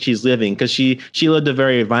life that she's living, because she lived a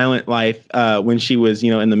very violent life when she was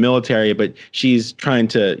in the military, but she's trying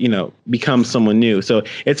to become someone new. So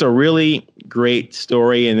it's a really great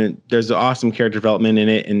story, and there's an awesome character development in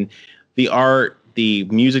it, and the art, the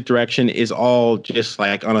music direction is all just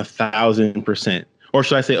like on 1,000%, or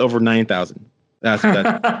should I say over 9,000. That's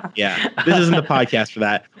yeah. This isn't the podcast for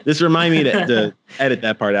that. Just remind me to edit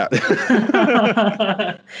that part out.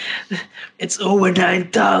 It's over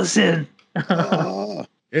 9,000.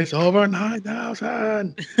 It's over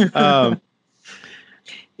 9,000.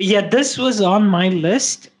 Yeah, this was on my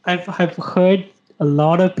list. I've heard a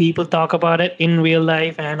lot of people talk about it in real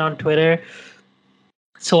life and on Twitter.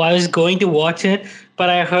 So I was going to watch it, but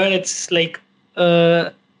I heard it's like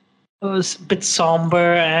a bit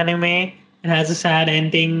somber anime. It has a sad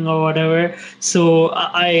ending or whatever. So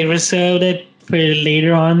I reserved it for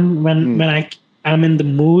later on when I'm in the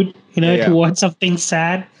mood, to watch something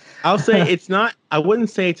sad. I'll say it's not. I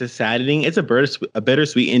wouldn't say it's a sad ending. It's a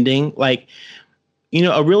bittersweet ending. Like, one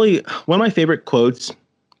of my favorite quotes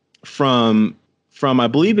from I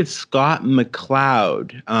believe it's Scott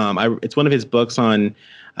McCloud. It's one of his books on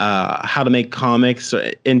how to make comics,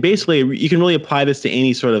 and basically you can really apply this to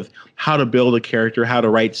any sort of how to build a character, how to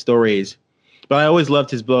write stories. But I always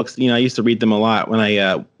loved his books. I used to read them a lot when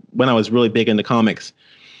I when I was really big into comics.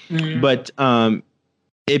 But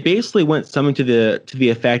it basically went something to the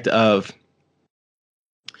effect of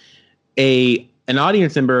an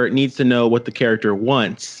audience member needs to know what the character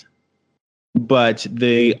wants, but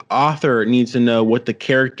the author needs to know what the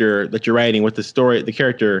character that you're writing, what the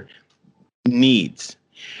character needs.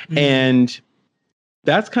 And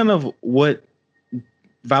that's kind of what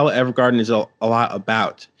Violet Evergarden is a lot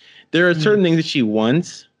about. There are certain things that she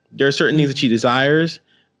wants, there are certain things that she desires,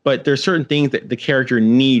 but there are certain things that the character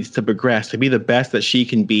needs to progress, to be the best that she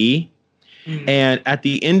can be. And at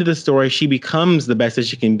the end of the story, she becomes the best that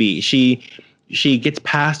she can be. She gets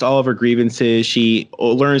past all of her grievances. She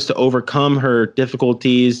learns to overcome her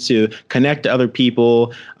difficulties, to connect to other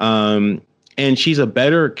people, and she's a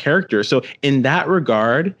better character. So in that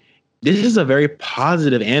regard, this is a very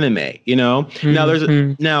positive anime, you know?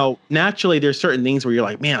 Now naturally there's certain things where you're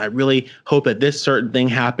like, man, I really hope that this certain thing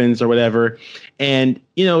happens or whatever. And,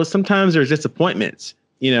 you know, sometimes there's disappointments,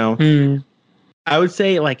 you know? I would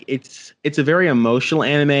say like it's a very emotional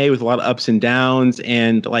anime with a lot of ups and downs,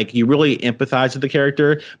 and like you really empathize with the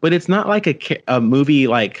character, but it's not like a movie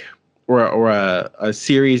like or a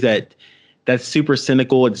series that's super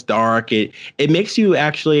cynical. It's dark. It makes you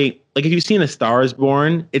actually, like, if you've seen A Star Is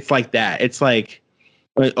Born, it's like that. It's like,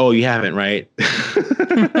 oh, you haven't, right?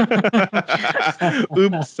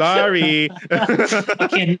 Oops, sorry.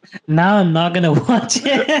 Okay, now I'm not gonna watch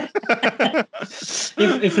it.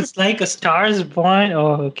 if it's like A Star Is Born,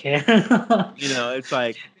 oh, okay. You know, it's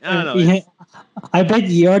like, I don't know. Yeah, I bet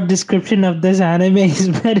your description of this anime is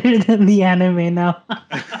better than the anime now.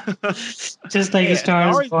 Just like A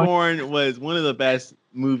Star Is Born was one of the best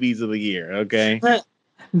movies of the year. Okay.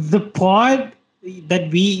 The part that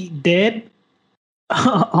we did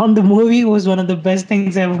on the movie was one of the best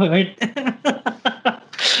things I've heard.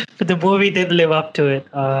 But the movie did live up to it.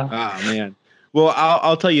 Oh man. Well,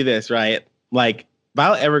 I'll tell you this, right? Like,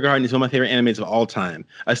 Violet Evergarden is one of my favorite animes of all time.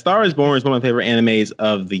 A Star Is Born is one of my favorite animes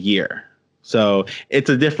of the year. So it's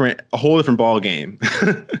a whole different ball game.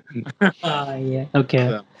 Yeah. Okay.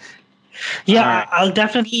 So, yeah, right. I'll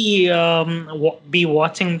definitely be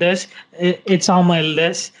watching this. It's on my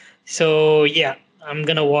list. So yeah, I'm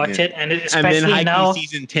gonna watch it, and especially and then now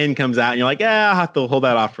season 10 comes out, and you're like, yeah, I'll have to hold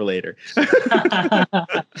that off for later.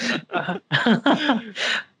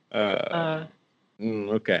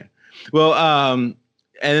 Okay. Well, and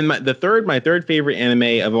then my third favorite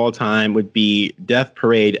anime of all time would be Death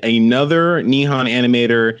Parade, another Nihon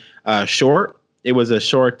animator short. It was a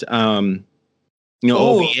short, OVA.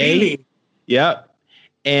 Really? Yep.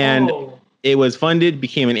 And it was funded,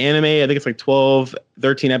 became an anime. I think it's like 12,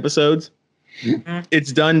 13 episodes.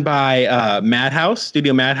 It's done by Madhouse,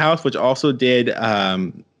 Studio Madhouse, which also did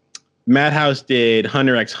Madhouse did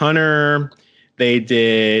Hunter x Hunter. They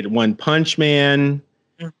did One Punch Man,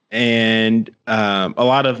 and a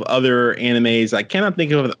lot of other animes I cannot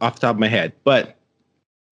think of off the top of my head. But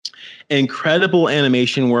incredible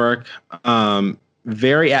animation work,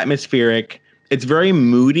 very atmospheric. It's very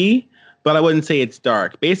moody, but I wouldn't say it's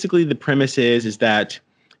dark. Basically, the premise is that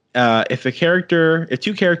if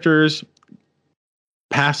two characters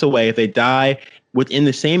pass away, if they die within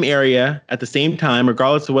the same area at the same time,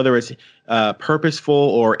 regardless of whether it's purposeful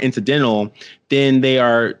or incidental, then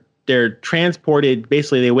they're transported.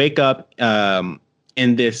 Basically, they wake up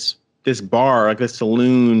in this bar, like this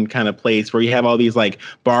saloon kind of place where you have all these like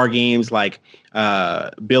bar games like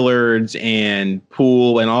billiards and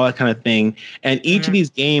pool and all that kind of thing. And each of these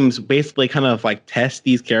games basically kind of like test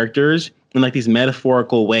these characters in like these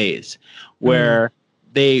metaphorical ways where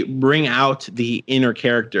they bring out the inner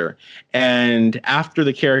character. And after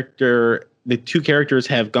the two characters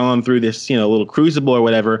have gone through this, little crucible or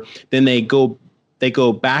whatever, then they go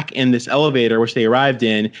back in this elevator, which they arrived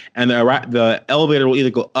in, and the elevator will either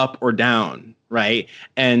go up or down, right?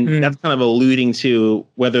 And that's kind of alluding to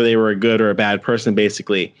whether they were a good or a bad person,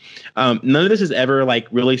 basically. None of this is ever like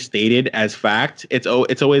really stated as fact. It's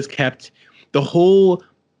always kept, the whole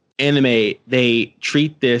anime, they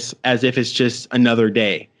treat this as if it's just another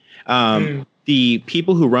day. The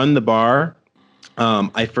people who run the bar,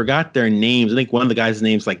 I forgot their names. I think one of the guys'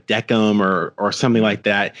 names like Deckham or something like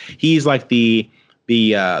that. He's like the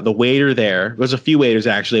waiter there. There's a few waiters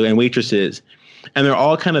actually and waitresses, and they're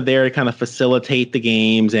all kind of there to kind of facilitate the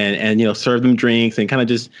games and serve them drinks and kind of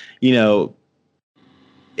just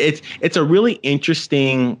it's a really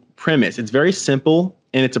interesting premise. It's very simple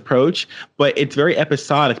in its approach, but it's very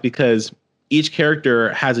episodic because each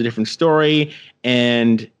character has a different story,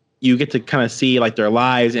 and you get to kind of see like their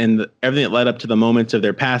lives and everything that led up to the moments of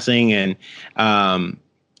their passing. And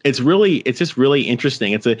it's just really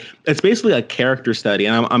interesting. It's basically a character study.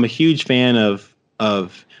 And I'm a huge fan of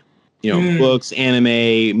books,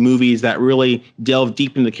 anime, movies that really delve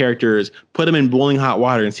deep into the characters, put them in boiling hot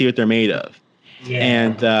water and see what they're made of. Yeah.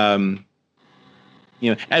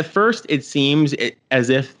 And at first it seems as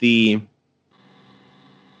if the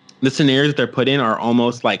scenarios that they're put in are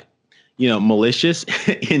almost like, malicious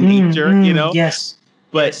in nature, Yes.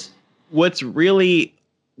 But what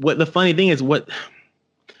the funny thing is, what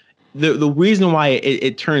the reason why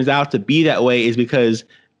it turns out to be that way is because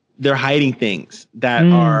they're hiding things that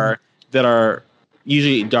are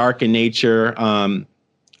usually dark in nature,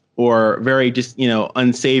 or very just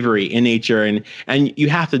unsavory in nature, and you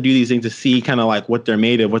have to do these things to see kind of like what they're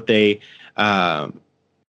made of, what they do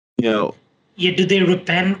they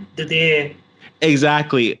repent? Do they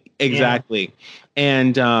exactly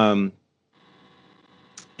and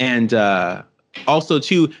also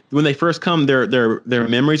too, when they first come, their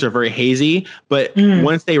memories are very hazy, but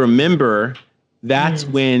once they remember, that's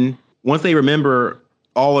when, once they remember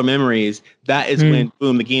all their memories, that is when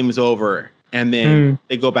boom, the game is over, and then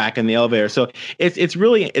they go back in the elevator. So it's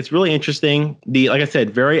really interesting. Like I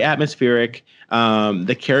said, very atmospheric.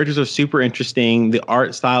 The characters are super interesting. The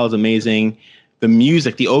art style is amazing. The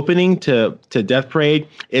music, the opening to Death Parade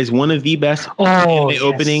is one of the best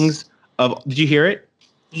openings of. Did you hear it?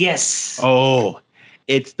 Yes. Oh,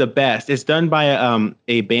 it's the best. It's done by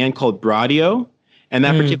a band called Bradio, and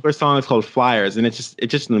that particular song is called Flyers, and it's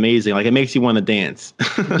just amazing. Like, it makes you want to dance.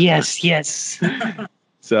 Yes.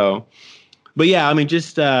 So, but yeah, I mean,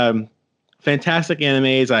 just fantastic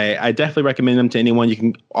animes. I definitely recommend them to anyone. You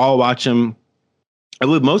can all watch them. I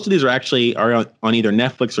believe most of these are on either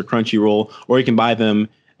Netflix or Crunchyroll, or you can buy them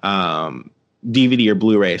DVD or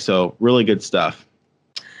Blu-ray. So really good stuff.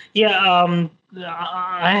 Yeah,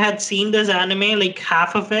 I had seen this anime, like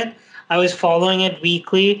half of it. I was following it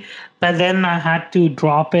weekly, but then I had to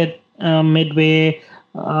drop it midway.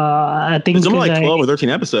 I think it's only like 12 or 13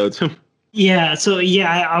 episodes. Yeah, so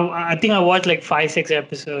I think I watched like 5-6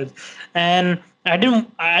 episodes, and I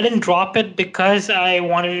didn't drop it because I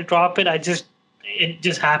wanted to drop it. It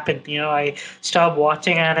just happened. I stopped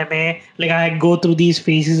watching anime. Like, I go through these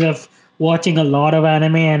phases of watching a lot of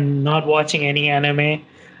anime and not watching any anime.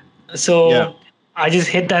 So I just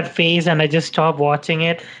hit that phase and I just stopped watching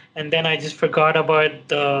it, and then I just forgot about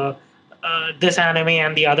the this anime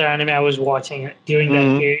and the other anime I was watching during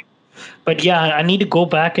that period. But yeah, I need to go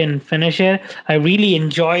back and finish it. I really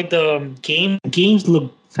enjoyed the game. Games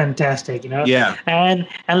look fantastic, Yeah. And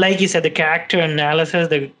like you said, the character analysis,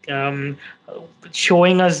 the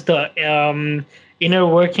showing us the inner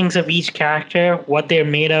workings of each character, what they're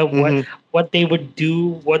made of, what they would do,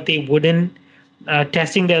 what they wouldn't,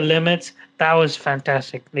 testing their limits. That was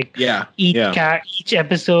fantastic. Like, each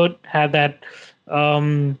episode had that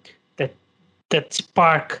that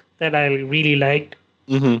spark that I really liked.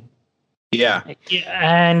 Yeah.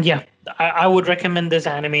 And yeah, I would recommend this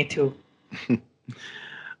anime too.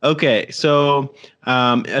 Okay, so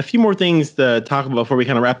a few more things to talk about before we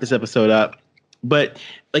kind of wrap this episode up. But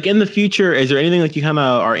like, in the future, is there anything like you kind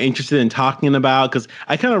of are interested in talking about? Because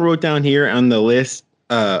I kind of wrote down here on the list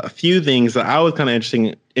a few things that I was kind of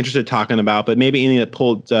interested talking about, but maybe anything that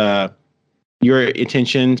pulled your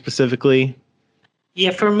attention specifically.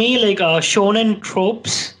 Yeah, for me, like shonen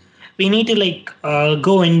tropes, we need to like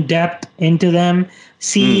go in depth into them,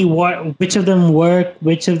 see which of them work,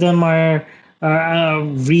 which of them are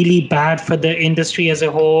really bad for the industry as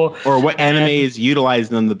a whole, or what animes utilize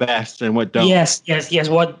them the best and what don't. Yes,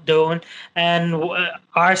 what don't, and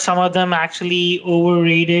are some of them actually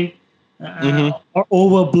overrated or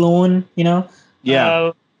overblown?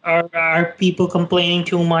 Are people complaining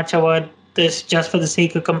too much about this just for the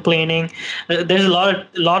sake of complaining? There's a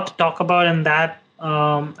lot to talk about in that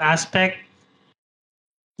aspect.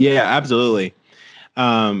 Yeah, absolutely.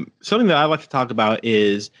 Something that I like to talk about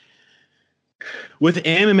is with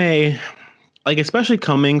anime, like, especially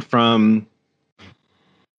coming from,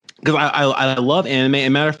 because I love anime. As a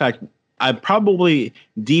matter of fact, I'm probably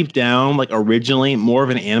deep down, like, originally more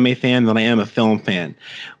of an anime fan than I am a film fan.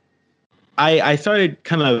 I started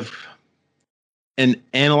kind of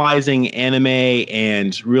analyzing anime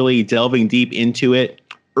and really delving deep into it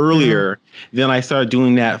earlier than I started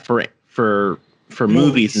doing that for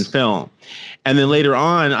movies and film. And then later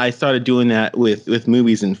on, I started doing that with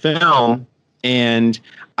movies and film. And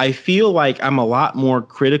I feel like I'm a lot more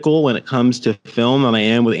critical when it comes to film than I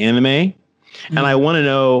am with anime. And I want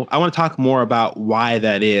to talk more about why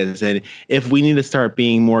that is, and if we need to start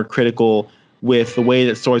being more critical with the way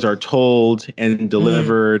that stories are told and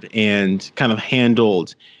delivered and kind of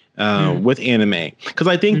handled with anime. Because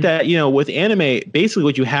I think that, with anime, basically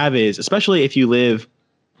what you have is, especially if you live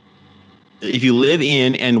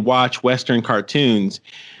in and watch Western cartoons,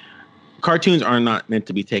 cartoons are not meant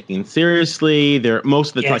to be taken seriously. They're most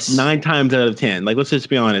of the Yes. like 9 times out of 10. Like, let's just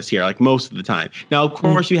be honest here. Like, most of the time. Now, of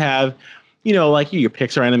course, you have, like your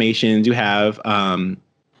Pixar animations. You have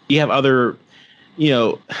other,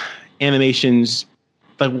 animations.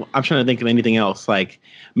 Like, I'm trying to think of anything else. Like,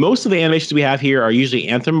 most of the animations we have here are usually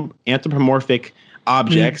anthropomorphic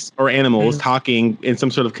objects or animals talking in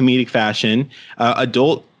some sort of comedic fashion.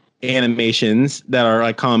 Adult animations that are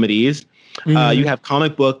like comedies. You have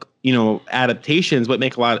comic book, adaptations, which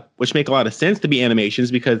make a lot of sense to be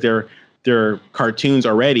animations because they're cartoons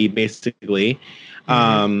already, basically.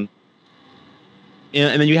 And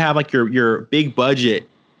then you have like your big budget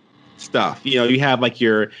stuff. You have like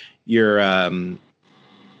your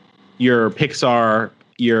Pixar,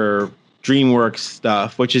 your DreamWorks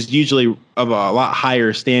stuff, which is usually of a lot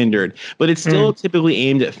higher standard, but it's still typically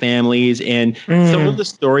aimed at families. And some of the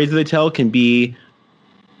stories that they tell can be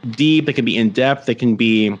deep, they can be in depth, they can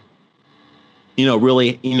be,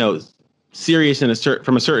 really, serious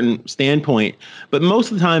from a certain standpoint, but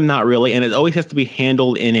most of the time not really. And it always has to be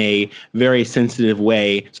handled in a very sensitive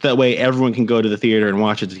way, so that way everyone can go to the theater and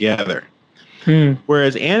watch it together.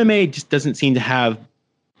 Whereas anime just doesn't seem to have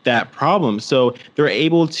that problem. So they're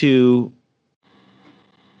able to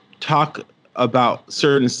talk about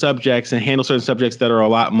certain subjects and handle certain subjects that are a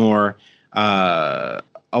lot more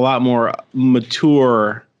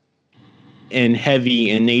mature and heavy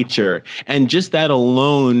in nature. And just that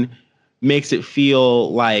alone makes it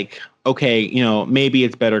feel like, okay, maybe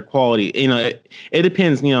it's better quality. It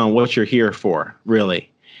depends, on what you're here for, really.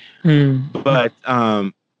 But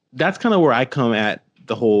that's kind of where I come at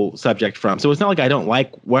the whole subject from. So it's not like I don't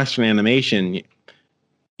like Western animation.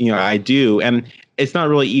 I do. And it's not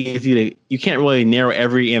really easy you can't really narrow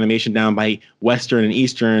every animation down by Western and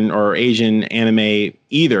Eastern or Asian anime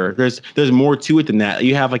either. There's more to it than that.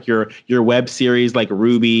 You have like your web series like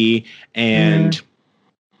Ruby and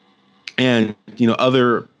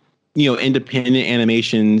other, independent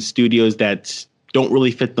animation studios that don't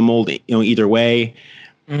really fit the mold, either way.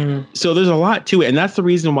 So there's a lot to it. And that's the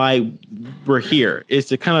reason why we're here, is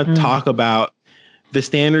to kind of talk about the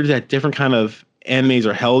standards that different kind of animes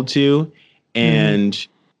are held to and,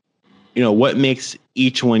 what makes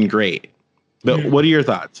each one great. But what are your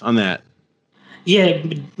thoughts on that? Yeah,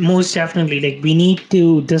 most definitely. Like, we need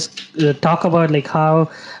to just talk about like how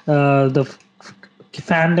the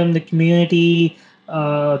fandom, the community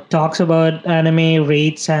talks about anime,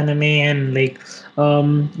 rates anime, and like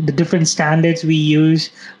the different standards we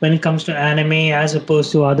use when it comes to anime as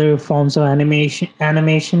opposed to other forms of animation.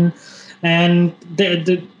 And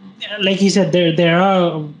the like you said, there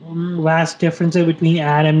are vast differences between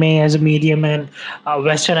anime as a medium and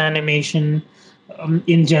Western animation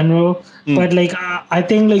in general. But like I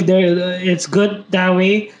think like it's good that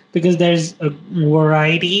way because there's a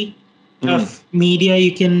variety of media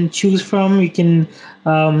you can choose from. You can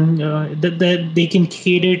that they can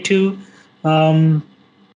cater to.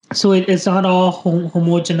 So it's not all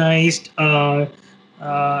homogenized,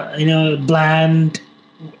 bland,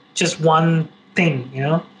 just one thing,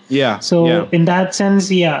 Yeah. So in that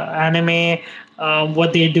sense, anime,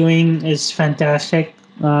 what they're doing is fantastic.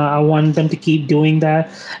 I want them to keep doing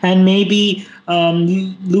that, and maybe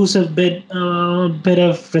lose a bit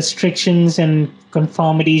of restrictions and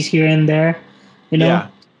conformities here and there.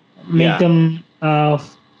 Make them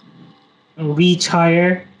reach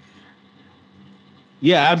higher.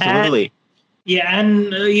 Yeah, absolutely.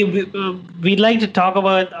 And we'd like to talk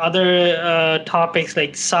about other topics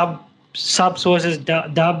like subs versus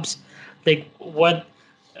dubs, like what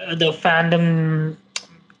the fandom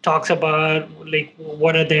talks about, like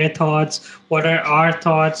what are their thoughts, what are our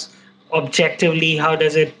thoughts objectively, how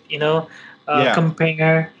does it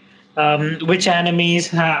compare, which animes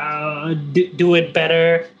do it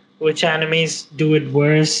better, which animes do it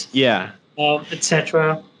worse,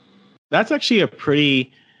 etc. That's actually a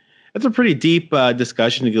pretty deep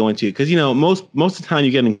discussion to go into, because most of the time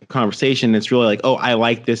you get in conversation, it's really like, oh, I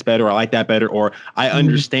like this better, or I like that better, or I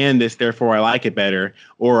understand this, therefore I like it better,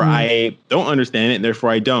 or I don't understand it, and therefore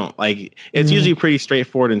I don't. Like, it's usually pretty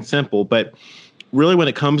straightforward and simple. But really, when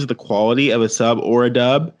it comes to the quality of a sub or a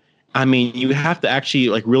dub, I mean, you have to actually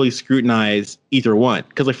like really scrutinize either one.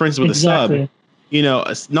 Because like, for instance, with a sub,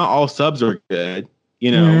 not all subs are good.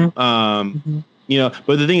 But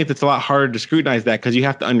the thing is, it's a lot harder to scrutinize that because you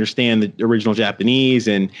have to understand the original Japanese,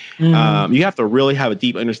 and you have to really have a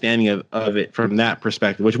deep understanding of it from that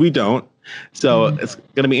perspective, which we don't. So it's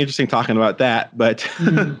going to be interesting talking about that. But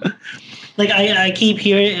like I keep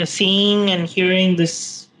seeing and hearing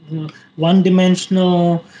this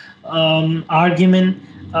one-dimensional argument,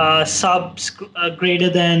 subs greater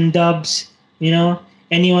than dubs.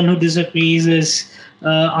 anyone who disagrees is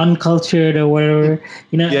uncultured or whatever.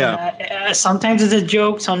 Yeah. Sometimes it's a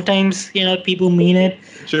joke. Sometimes people mean it.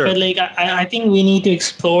 Sure. But like I think we need to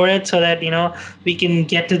explore it so that we can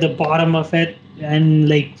get to the bottom of it and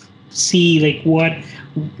like see like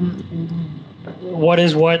what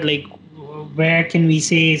is what, like where can we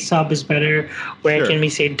say sub is better, where Sure. can we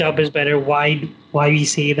say dub is better, why we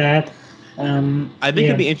say that. I think it'd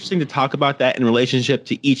Yeah. be interesting to talk about that in relationship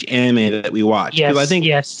to each anime that we watch, because I Yes. think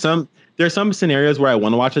Yes. there's some scenarios where I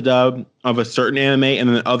want to watch a dub of a certain anime, and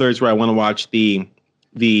then others where I want to watch the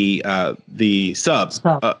sub.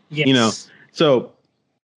 Sub. Yes. So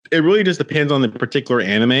it really just depends on the particular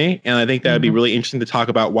anime, and I think that would be really interesting to talk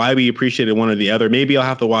about why we appreciated one or the other. Maybe I'll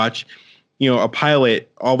have to watch, a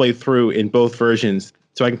pilot all the way through in both versions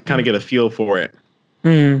so I can kind of get a feel for it.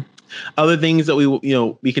 Mm. Other things that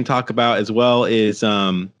we can talk about as well is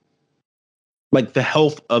like the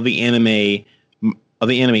health of the anime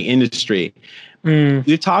industry.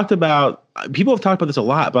 We've talked about, people have talked about this a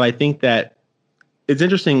lot, but I think that it's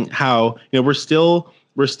interesting how we're still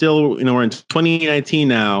we're in 2019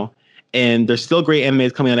 now, and there's still great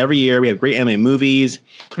animes coming out every year. We have great anime movies,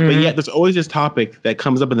 but yet there's always this topic that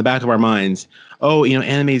comes up in the back of our minds. Oh,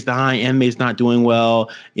 anime's dying, anime's not doing well,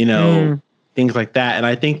 things like that. And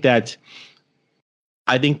I think that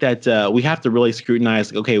we have to really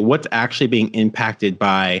scrutinize, okay, what's actually being impacted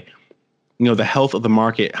by the health of the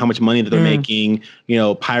market, how much money that they're making,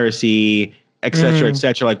 piracy, et cetera, et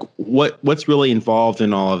cetera. Like what's really involved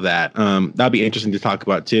in all of that. That'd be interesting to talk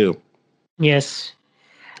about too. Yes.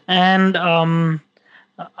 And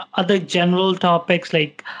other general topics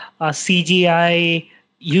like CGI,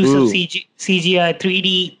 use of CGI,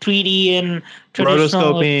 3D and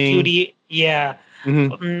traditional Rotoscoping. 2D. Yeah.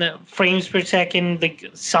 Frames per second, like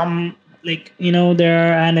some, like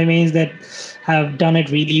there are animes that have done it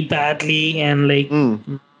really badly, and like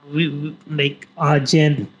we like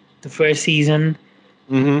Argent, the first season,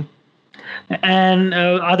 and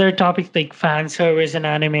other topics like fan service in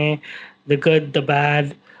anime, the good, the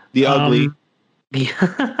bad, the ugly, the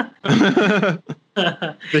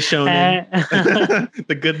the shonen,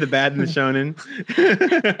 the good, the bad, and the shonen,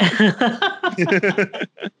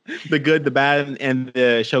 the good, the bad, and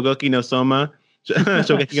the Shogeki no Soma.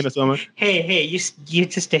 Shogeki no Soma. Hey, you're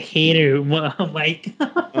just a hater, Mike.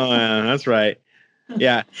 Oh yeah, that's right.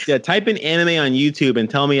 Yeah. Type in anime on YouTube and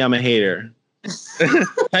tell me I'm a hater.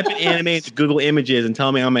 Type in anime into Google Images and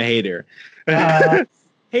tell me I'm a hater.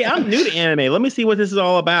 Hey, I'm new to anime. Let me see what this is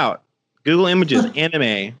all about. Google Images,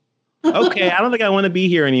 anime. Okay, I don't think I want to be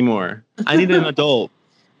here anymore. I need an adult.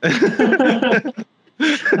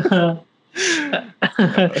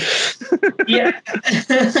 Yeah.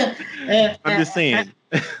 I'm just saying.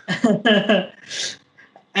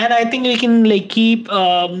 And I think we can like keep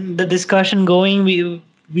the discussion going. We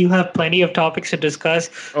have plenty of topics to discuss.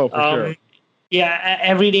 Oh, for sure. Yeah,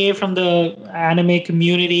 every day from the anime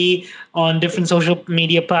community on different social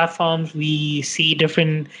media platforms, we see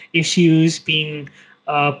different issues being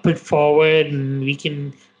put forward, and we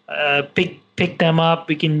can pick them up.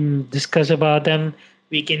 We can discuss about them.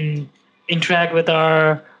 We can interact with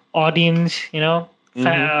our audience.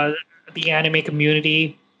 The anime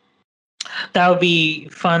community. That would be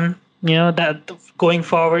fun. That going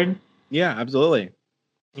forward. Yeah, absolutely.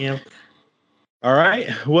 Yeah. All right.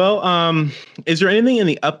 Well, is there anything in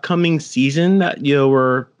the upcoming season that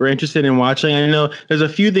we're interested in watching? I know there's a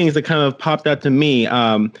few things that kind of popped out to me.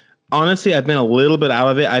 Honestly, I've been a little bit out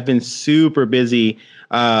of it. I've been super busy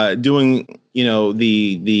doing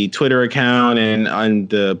the Twitter account and on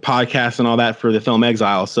the podcast and all that for the Film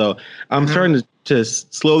Exile. So I'm starting to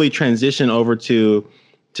slowly transition over to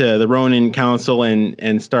the Ronin Council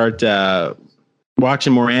and start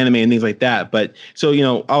watching more anime and things like that. But so,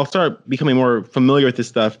 I'll start becoming more familiar with this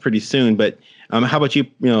stuff pretty soon. But how about you,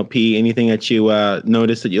 P, anything that you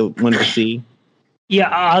noticed that you wanted to see? Yeah,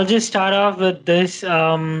 I'll just start off with this.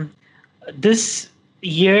 This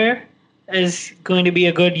year is going to be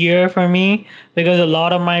a good year for me because a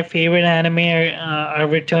lot of my favorite anime are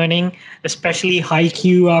returning, especially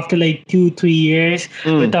Haikyuu after like 2-3 years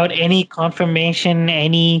without any confirmation,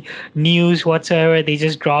 any news whatsoever. They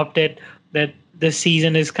just dropped it that this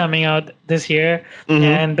season is coming out this year,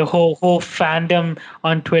 and the whole fandom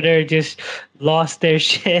on Twitter just lost their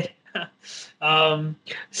shit. So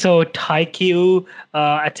Haikyuu,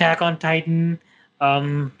 Attack on Titan,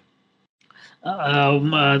 My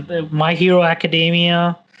Hero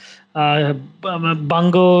Academia,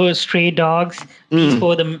 Bungo, Stray Dogs. These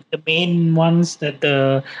four the main ones that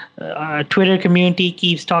the Twitter community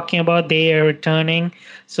keeps talking about. They are returning,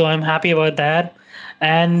 so I'm happy about that.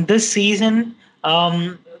 And this season,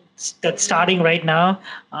 that's starting right now.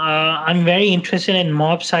 I'm very interested in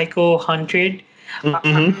Mob Psycho 100.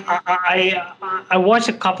 Mm-hmm. I watched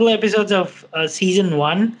a couple episodes of season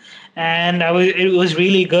one, and it was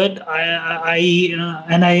really good.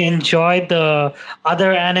 And I enjoyed the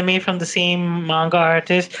other anime from the same manga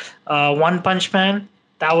artist, One Punch Man.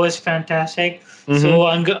 That was fantastic. So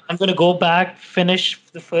Mm-hmm. I'm gonna go back, finish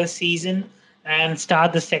the first season, and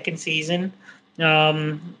start the second season.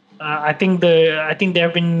 I think there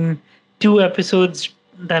have been two episodes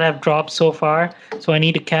that have dropped so far, so I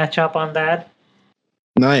need to catch up on that.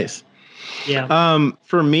 Nice. Yeah.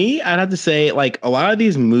 For me, I'd have to say like a lot of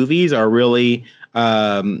these movies are really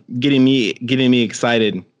getting me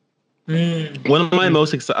excited. One of my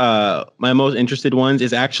most interested ones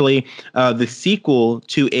is actually the sequel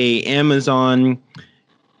to a Amazon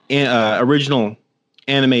original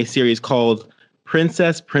anime series called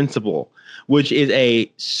Princess Principal, which is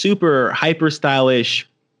a super hyper stylish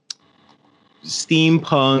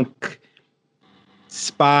steampunk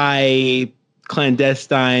spy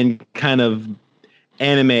clandestine kind of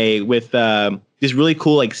anime with this really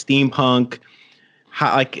cool like steampunk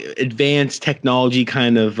like advanced technology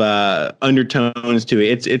kind of undertones to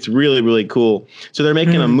it. It's really really cool. So they're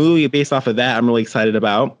making a movie based off of that. I'm really excited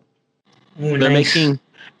about. They're making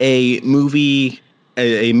a movie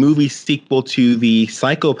sequel to the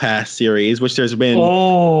Psychopath series, which there's been.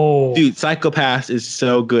 Dude, Psychopath is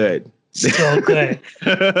so good. So good.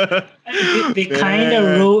 They kind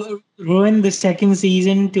of ruined the second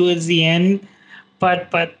season towards the end, but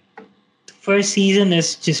the first season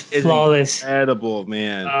is just flawless. Incredible,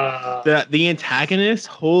 man. The antagonist,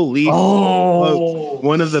 holy smokes,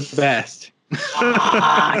 one of the best.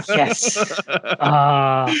 Yes.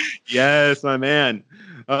 Yes, my man.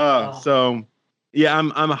 So yeah,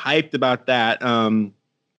 I'm hyped about that.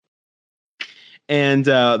 And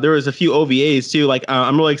there was a few OVAs too. Like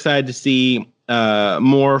I'm really excited to see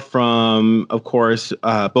more from, of course,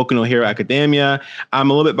 Boku no Hero Academia. I'm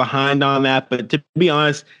a little bit behind on that, but to be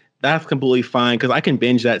honest, that's completely fine because I can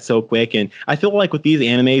binge that so quick. And I feel like with these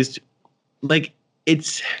animes, like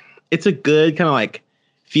it's a good kind of like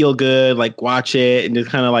feel good, like watch it and just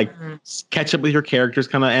kind of like catch up with your characters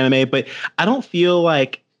kind of anime. But I don't feel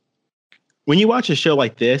like when you watch a show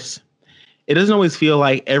like this, it doesn't always feel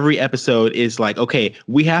like every episode is like, okay,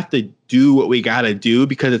 we have to do what we got to do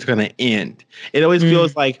because it's going to end. It always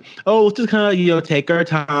feels like, oh, let's just kind of, take our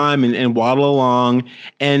time and waddle along.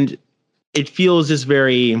 And it feels just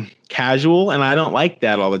very casual. And I don't like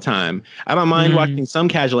that all the time. I don't mind watching some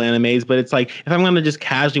casual animes, but it's like, if I'm going to just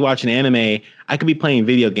casually watch an anime, I could be playing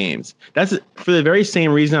video games. That's for the very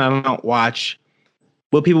same reason I don't watch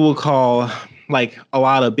what people will call like a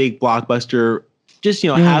lot of big blockbuster just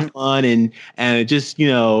have fun and just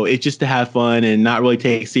it's just to have fun and not really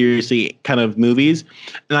take seriously kind of movies.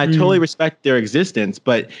 And I totally respect their existence,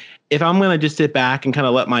 but if I'm gonna just sit back and kind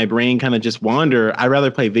of let my brain kind of just wander, I'd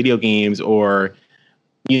rather play video games or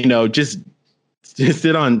just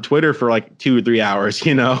sit on Twitter for like 2 or 3 hours.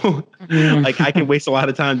 Like I can waste a lot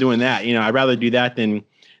of time doing that. I'd rather do that than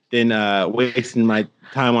wasting my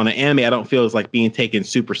time on an anime I don't feel is like being taken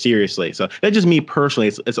super seriously. So that's just me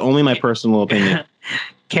personally. It's only my personal opinion.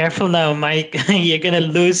 Careful now, Mike. You're gonna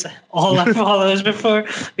lose all our followers before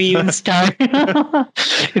we even start.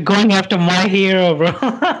 You're going after my hero, bro.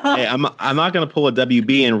 Hey, I'm not gonna pull a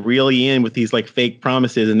WB and reel you in with these like fake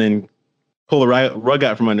promises and then pull a rug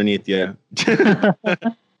out from underneath you. But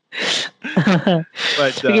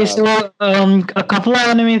okay, so a couple of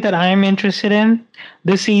animes that I'm interested in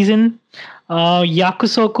this season,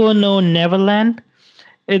 Yakusoko no Neverland.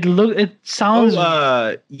 It sounds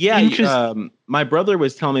interesting. My brother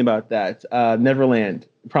was telling me about that. Neverland,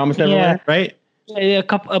 Promised Neverland, right?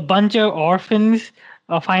 A bunch of orphans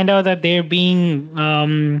find out that they're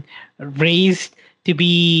being raised to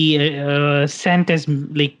be sent as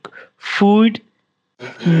like food,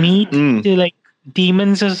 meat to like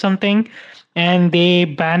demons or something, and they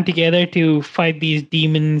band together to fight these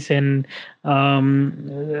demons and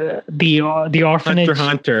the orphanage.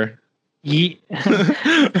 Hunter.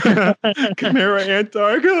 Chimera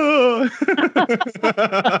Antarctica.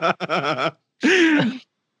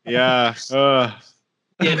 Yeah.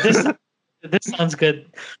 Yeah, this sounds good.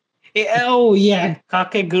 Oh yeah,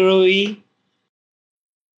 Kakegurui.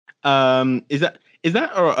 Is that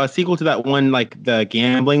a sequel to that one, like the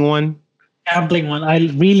gambling one? Gambling one. I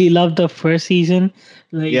really loved the first season.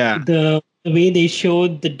 Like the way they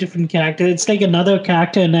showed the different characters. It's like another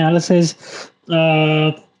character analysis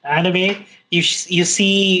anime. You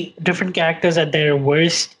see different characters at their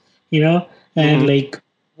worst, and like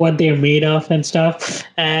what they're made of and stuff.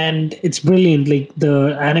 And it's brilliant. Like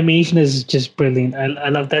the animation is just brilliant. I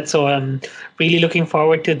love that. So I'm really looking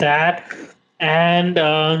forward to that. And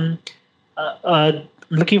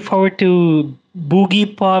looking forward to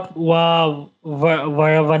Boogie Pop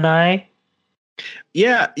Varavanai.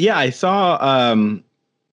 Yeah, I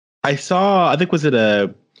think was it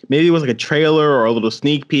a maybe it was like a trailer or a little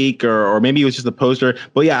sneak peek or maybe it was just a poster.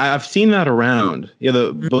 But yeah, I've seen that around. Yeah,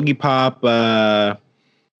 the Boogie Pop.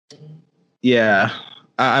 Yeah,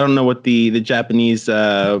 I don't know what the Japanese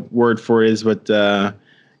word for it is, but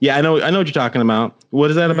yeah, I know what you're talking about. What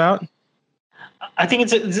is that about? I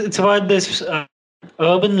think it's about this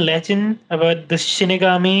urban legend about the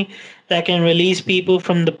Shinigami that can release people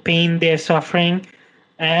from the pain they're suffering.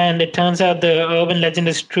 And it turns out the urban legend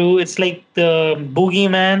is true. It's like the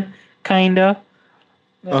boogeyman, kinda.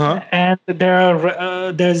 Uh-huh. And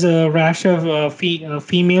there's a rash of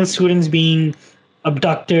female students being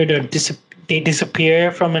abducted or they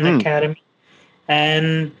disappear from an academy,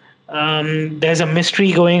 and there's a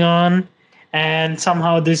mystery going on, and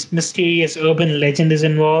somehow this mysterious urban legend is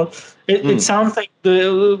involved. It sounds like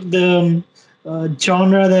the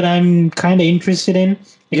genre that I'm kind of interested in.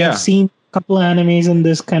 Like I've seen a couple of animes in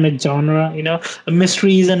this kind of genre. A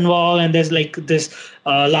mystery is involved, and there's like this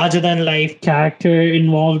larger than life character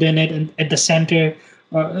involved in it, and at the center,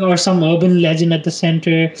 or some urban legend at the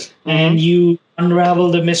center, and you unravel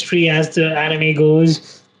the mystery as the anime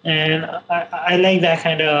goes. And I like that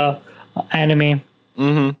kind of anime.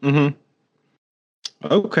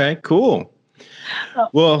 Okay, cool.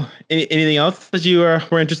 Well, anything else that you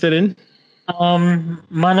were interested in?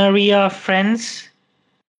 Manaria Friends,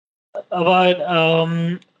 about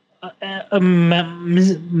a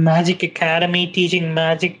magic academy teaching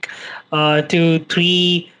magic to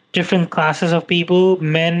three different classes of people: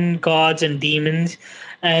 men, gods, and demons.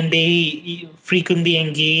 And they frequently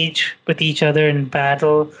engage with each other in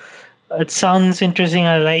battle. It sounds interesting.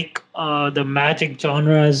 I like the magic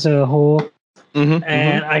genre as a whole,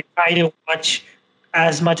 and I try to watch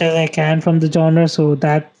as much as I can from the genre. So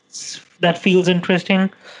that feels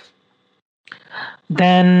interesting.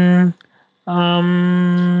 Then,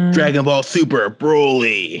 Dragon Ball Super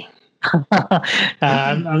Broly.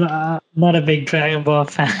 I'm not a big Dragon Ball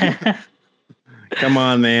fan. Come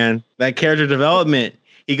on, man. That character development.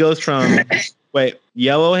 He goes from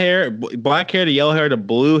yellow hair, black hair to yellow hair to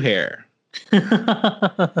blue hair.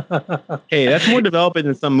 Hey, that's more development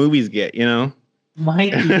than some movies get, you know?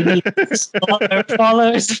 Mike, you need to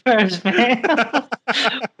followers first, man.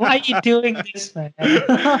 Why are you doing this, man?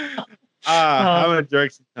 I'm a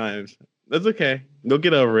jerk sometimes. That's okay. They'll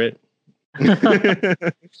get over it.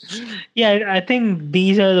 Yeah, I think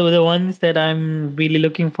these are the ones that I'm really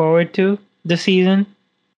looking forward to this season.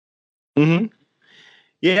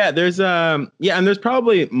 Yeah, there's and there's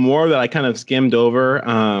probably more that I kind of skimmed over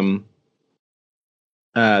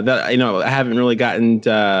that I haven't really gotten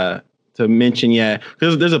to mention yet,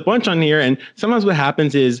 because there's a bunch on here, and sometimes what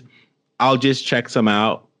happens is I'll just check some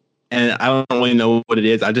out and I don't really know what it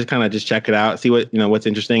is. I just kind of just check it out, see what's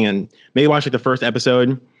interesting, and maybe watch like the first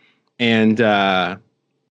episode, and then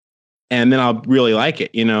I'll really like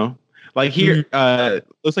it. Like here,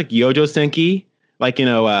 looks like Yojo Senki, like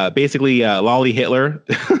basically Lolly Hitler.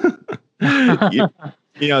 That's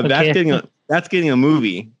getting a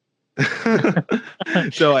movie.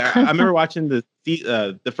 So I remember watching the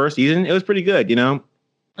first season. It was pretty good.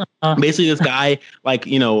 Basically this guy, like,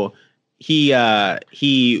 he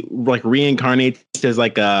like reincarnates as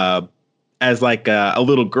like a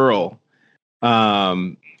little girl,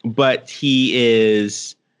 but he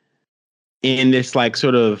is in this like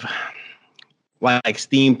sort of like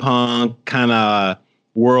steampunk kind of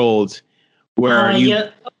world where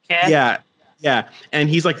yeah, and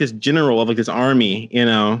he's like this general of like this army, and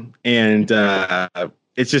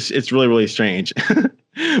it's really, really strange.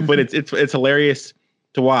 But it's hilarious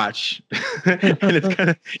to watch. And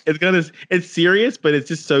it's serious, but it's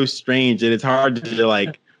just so strange, and it's hard to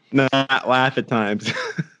like not laugh at times.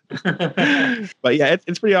 But yeah,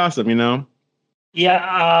 it's pretty awesome,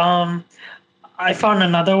 Yeah, I found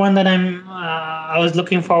another one that I was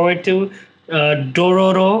looking forward to,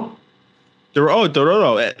 Dororo.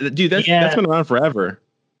 Dororo, dude, that's been around forever.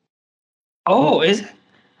 Oh, is it?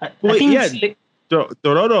 I think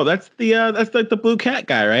Dororo, that's like the blue cat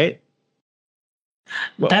guy, right?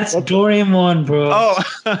 That's Doraemon, bro. Oh,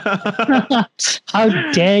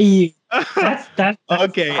 how dare you? That's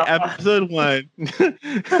okay. Episode 1.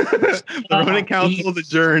 The Ronin Council is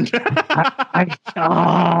adjourned. I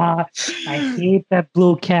hate that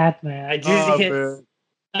blue cat, man. I just hate. Man.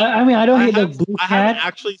 I mean, I don't hate the blue cat. I haven't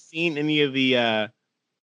actually seen any of the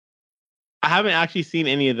I haven't actually seen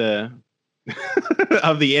any of the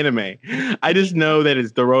of the anime. I just know that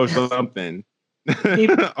it's Doro something.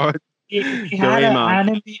 Or He had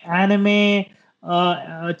Doraemon.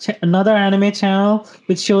 an another anime channel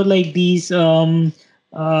which showed like these family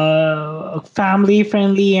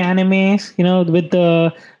friendly animes, with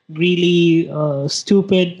the really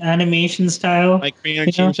stupid animation style, Like Crayon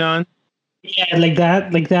you know, Shinchan. yeah, like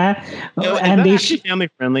that, Is and that actually family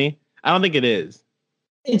friendly? I don't think it is.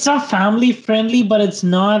 it's not family friendly, but it's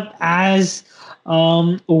not as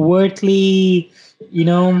overtly, you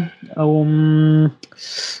know, um,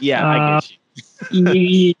 Yeah, I uh, get you.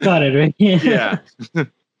 you got it right. Yeah.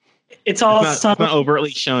 It's It's all not it's subtle, not overtly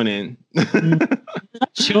shonen. not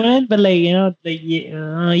shown, but like like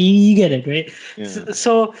you get it right. Yeah.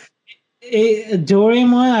 So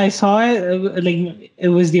Doraemon, I saw it. Like it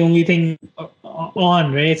was the only thing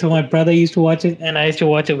on, right? So my brother used to watch it, and I used to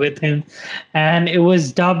watch it with him, and it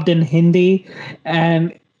was dubbed in Hindi,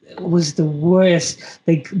 and it was the worst.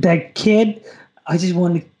 Like that kid, I just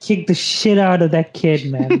wanted to kick the shit out of that kid,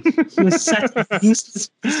 man. He was such a useless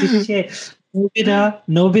piece of shit.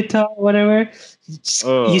 Nobita, whatever. He used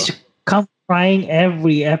Oh. to come crying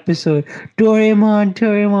every episode. Doraemon,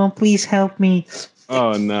 please help me.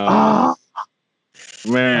 Oh no. Ah,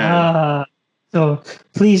 Man. ah. So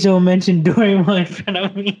please don't mention Doraemon in front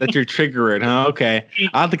of me. That's your trigger word, huh? Okay.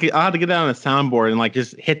 I'll have to get that on a soundboard and like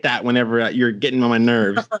just hit that whenever you're getting on my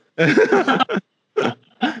nerves.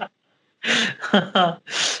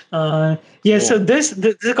 Yeah, so Cool. this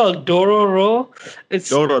is called Dororo.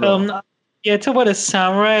 It's Dororo. yeah, it's about a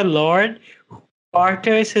samurai lord who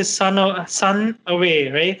barters his son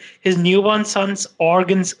away, right? His newborn son's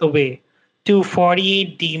organs away to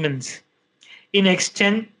 48 demons in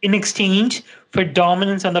exchange for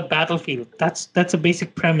dominance on the battlefield. That's a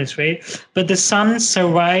basic premise, right? But the son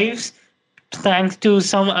survives thanks to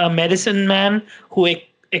some medicine man who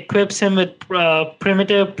equips him with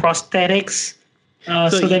primitive prosthetics So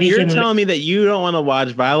so that he you're can telling me that you don't want to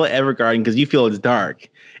watch Violet Evergarden because you feel it's dark,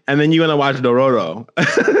 and then you want to watch Dororo.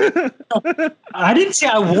 I didn't say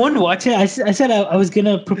I won't watch it. I said I was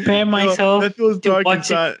gonna prepare No, myself that feels to dark. It's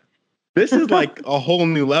watch it. not. This is like a whole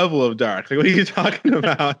new level of dark. Like, what are you talking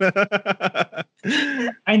about?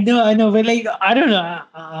 I know, but like I don't know.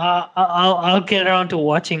 I'll get around to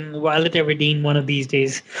watching Violet Everdeen one of these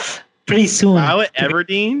days, pretty soon. Violet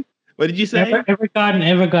Everdeen? What did you say?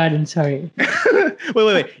 Evergarden. Sorry.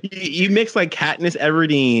 Wait. You mix like Katniss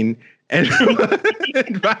Everdeen and,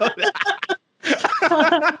 and Violet.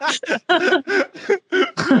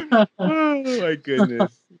 Oh my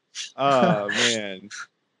goodness. Oh man.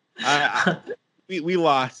 We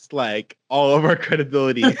lost like all of our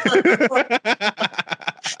credibility. We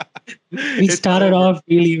It's started over. off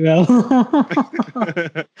really well.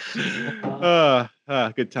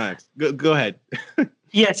 Good times. Go ahead.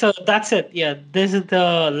 Yeah, so that's it. Yeah, this is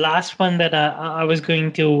the last one that I was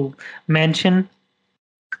going to mention.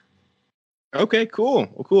 Okay, cool.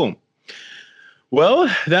 Well, cool.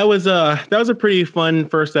 Well, that was a pretty fun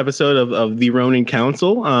first episode of the Ronin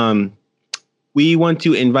Council. We want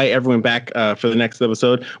to invite everyone back for the next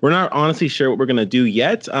episode. We're not honestly sure what we're gonna do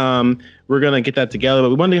yet. We're gonna get that together, but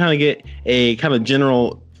we want to kind of get a kind of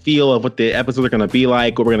general feel of what the episodes are gonna be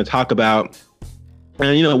like, what we're gonna talk about,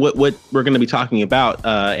 and what we're gonna be talking about,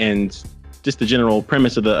 and just the general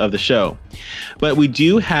premise of the show. But we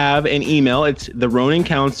do have an email. It's the Ronin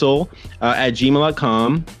Council at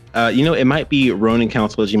gmail.com. It might be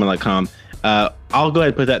ronincouncil@gmail.com. I'll go ahead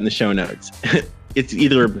and put that in the show notes. It's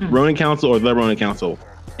either Ronin Council or the Ronin Council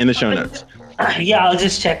in the show notes. Yeah, I'll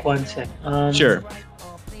just check one sec. Sure.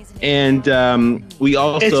 And we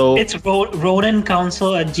also... It's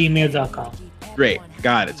ronincouncil@gmail.com. Great.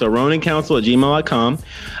 Got it. So ronincouncil@gmail.com.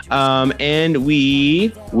 And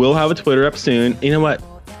we will have a Twitter up soon. You know what?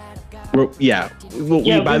 By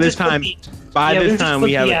this time we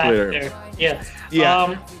have a Twitter. There. Yeah.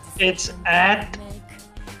 Yeah. It's at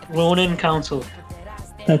Ronin Council.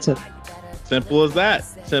 That's it. Simple as that.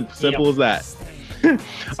 Simple as that.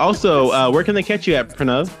 Also, where can they catch you at,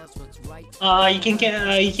 Pranav? You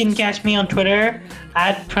can catch me on Twitter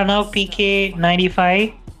at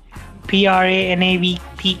PranavPK95,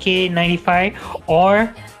 PranavPK95,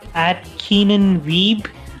 or at Keenan Weeb,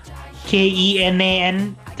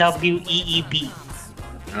 KENANWEEB.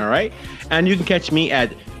 All right, and you can catch me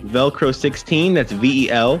at Velcro16. That's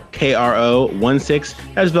VELKRO16.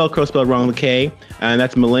 That's Velcro spelled wrong with K, and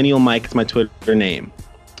that's Millennial Mike. It's my Twitter name.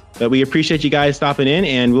 But we appreciate you guys stopping in,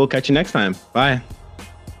 and we'll catch you next time. Bye.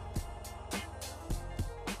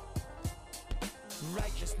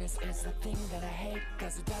 Righteousness is the thing that I hate,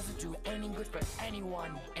 'cause it doesn't do any good for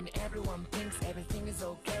anyone, and everyone thinks everything is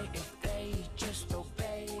okay if they say, just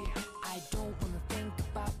obey. I don't wanna think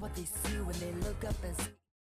about what they see when they look up and see.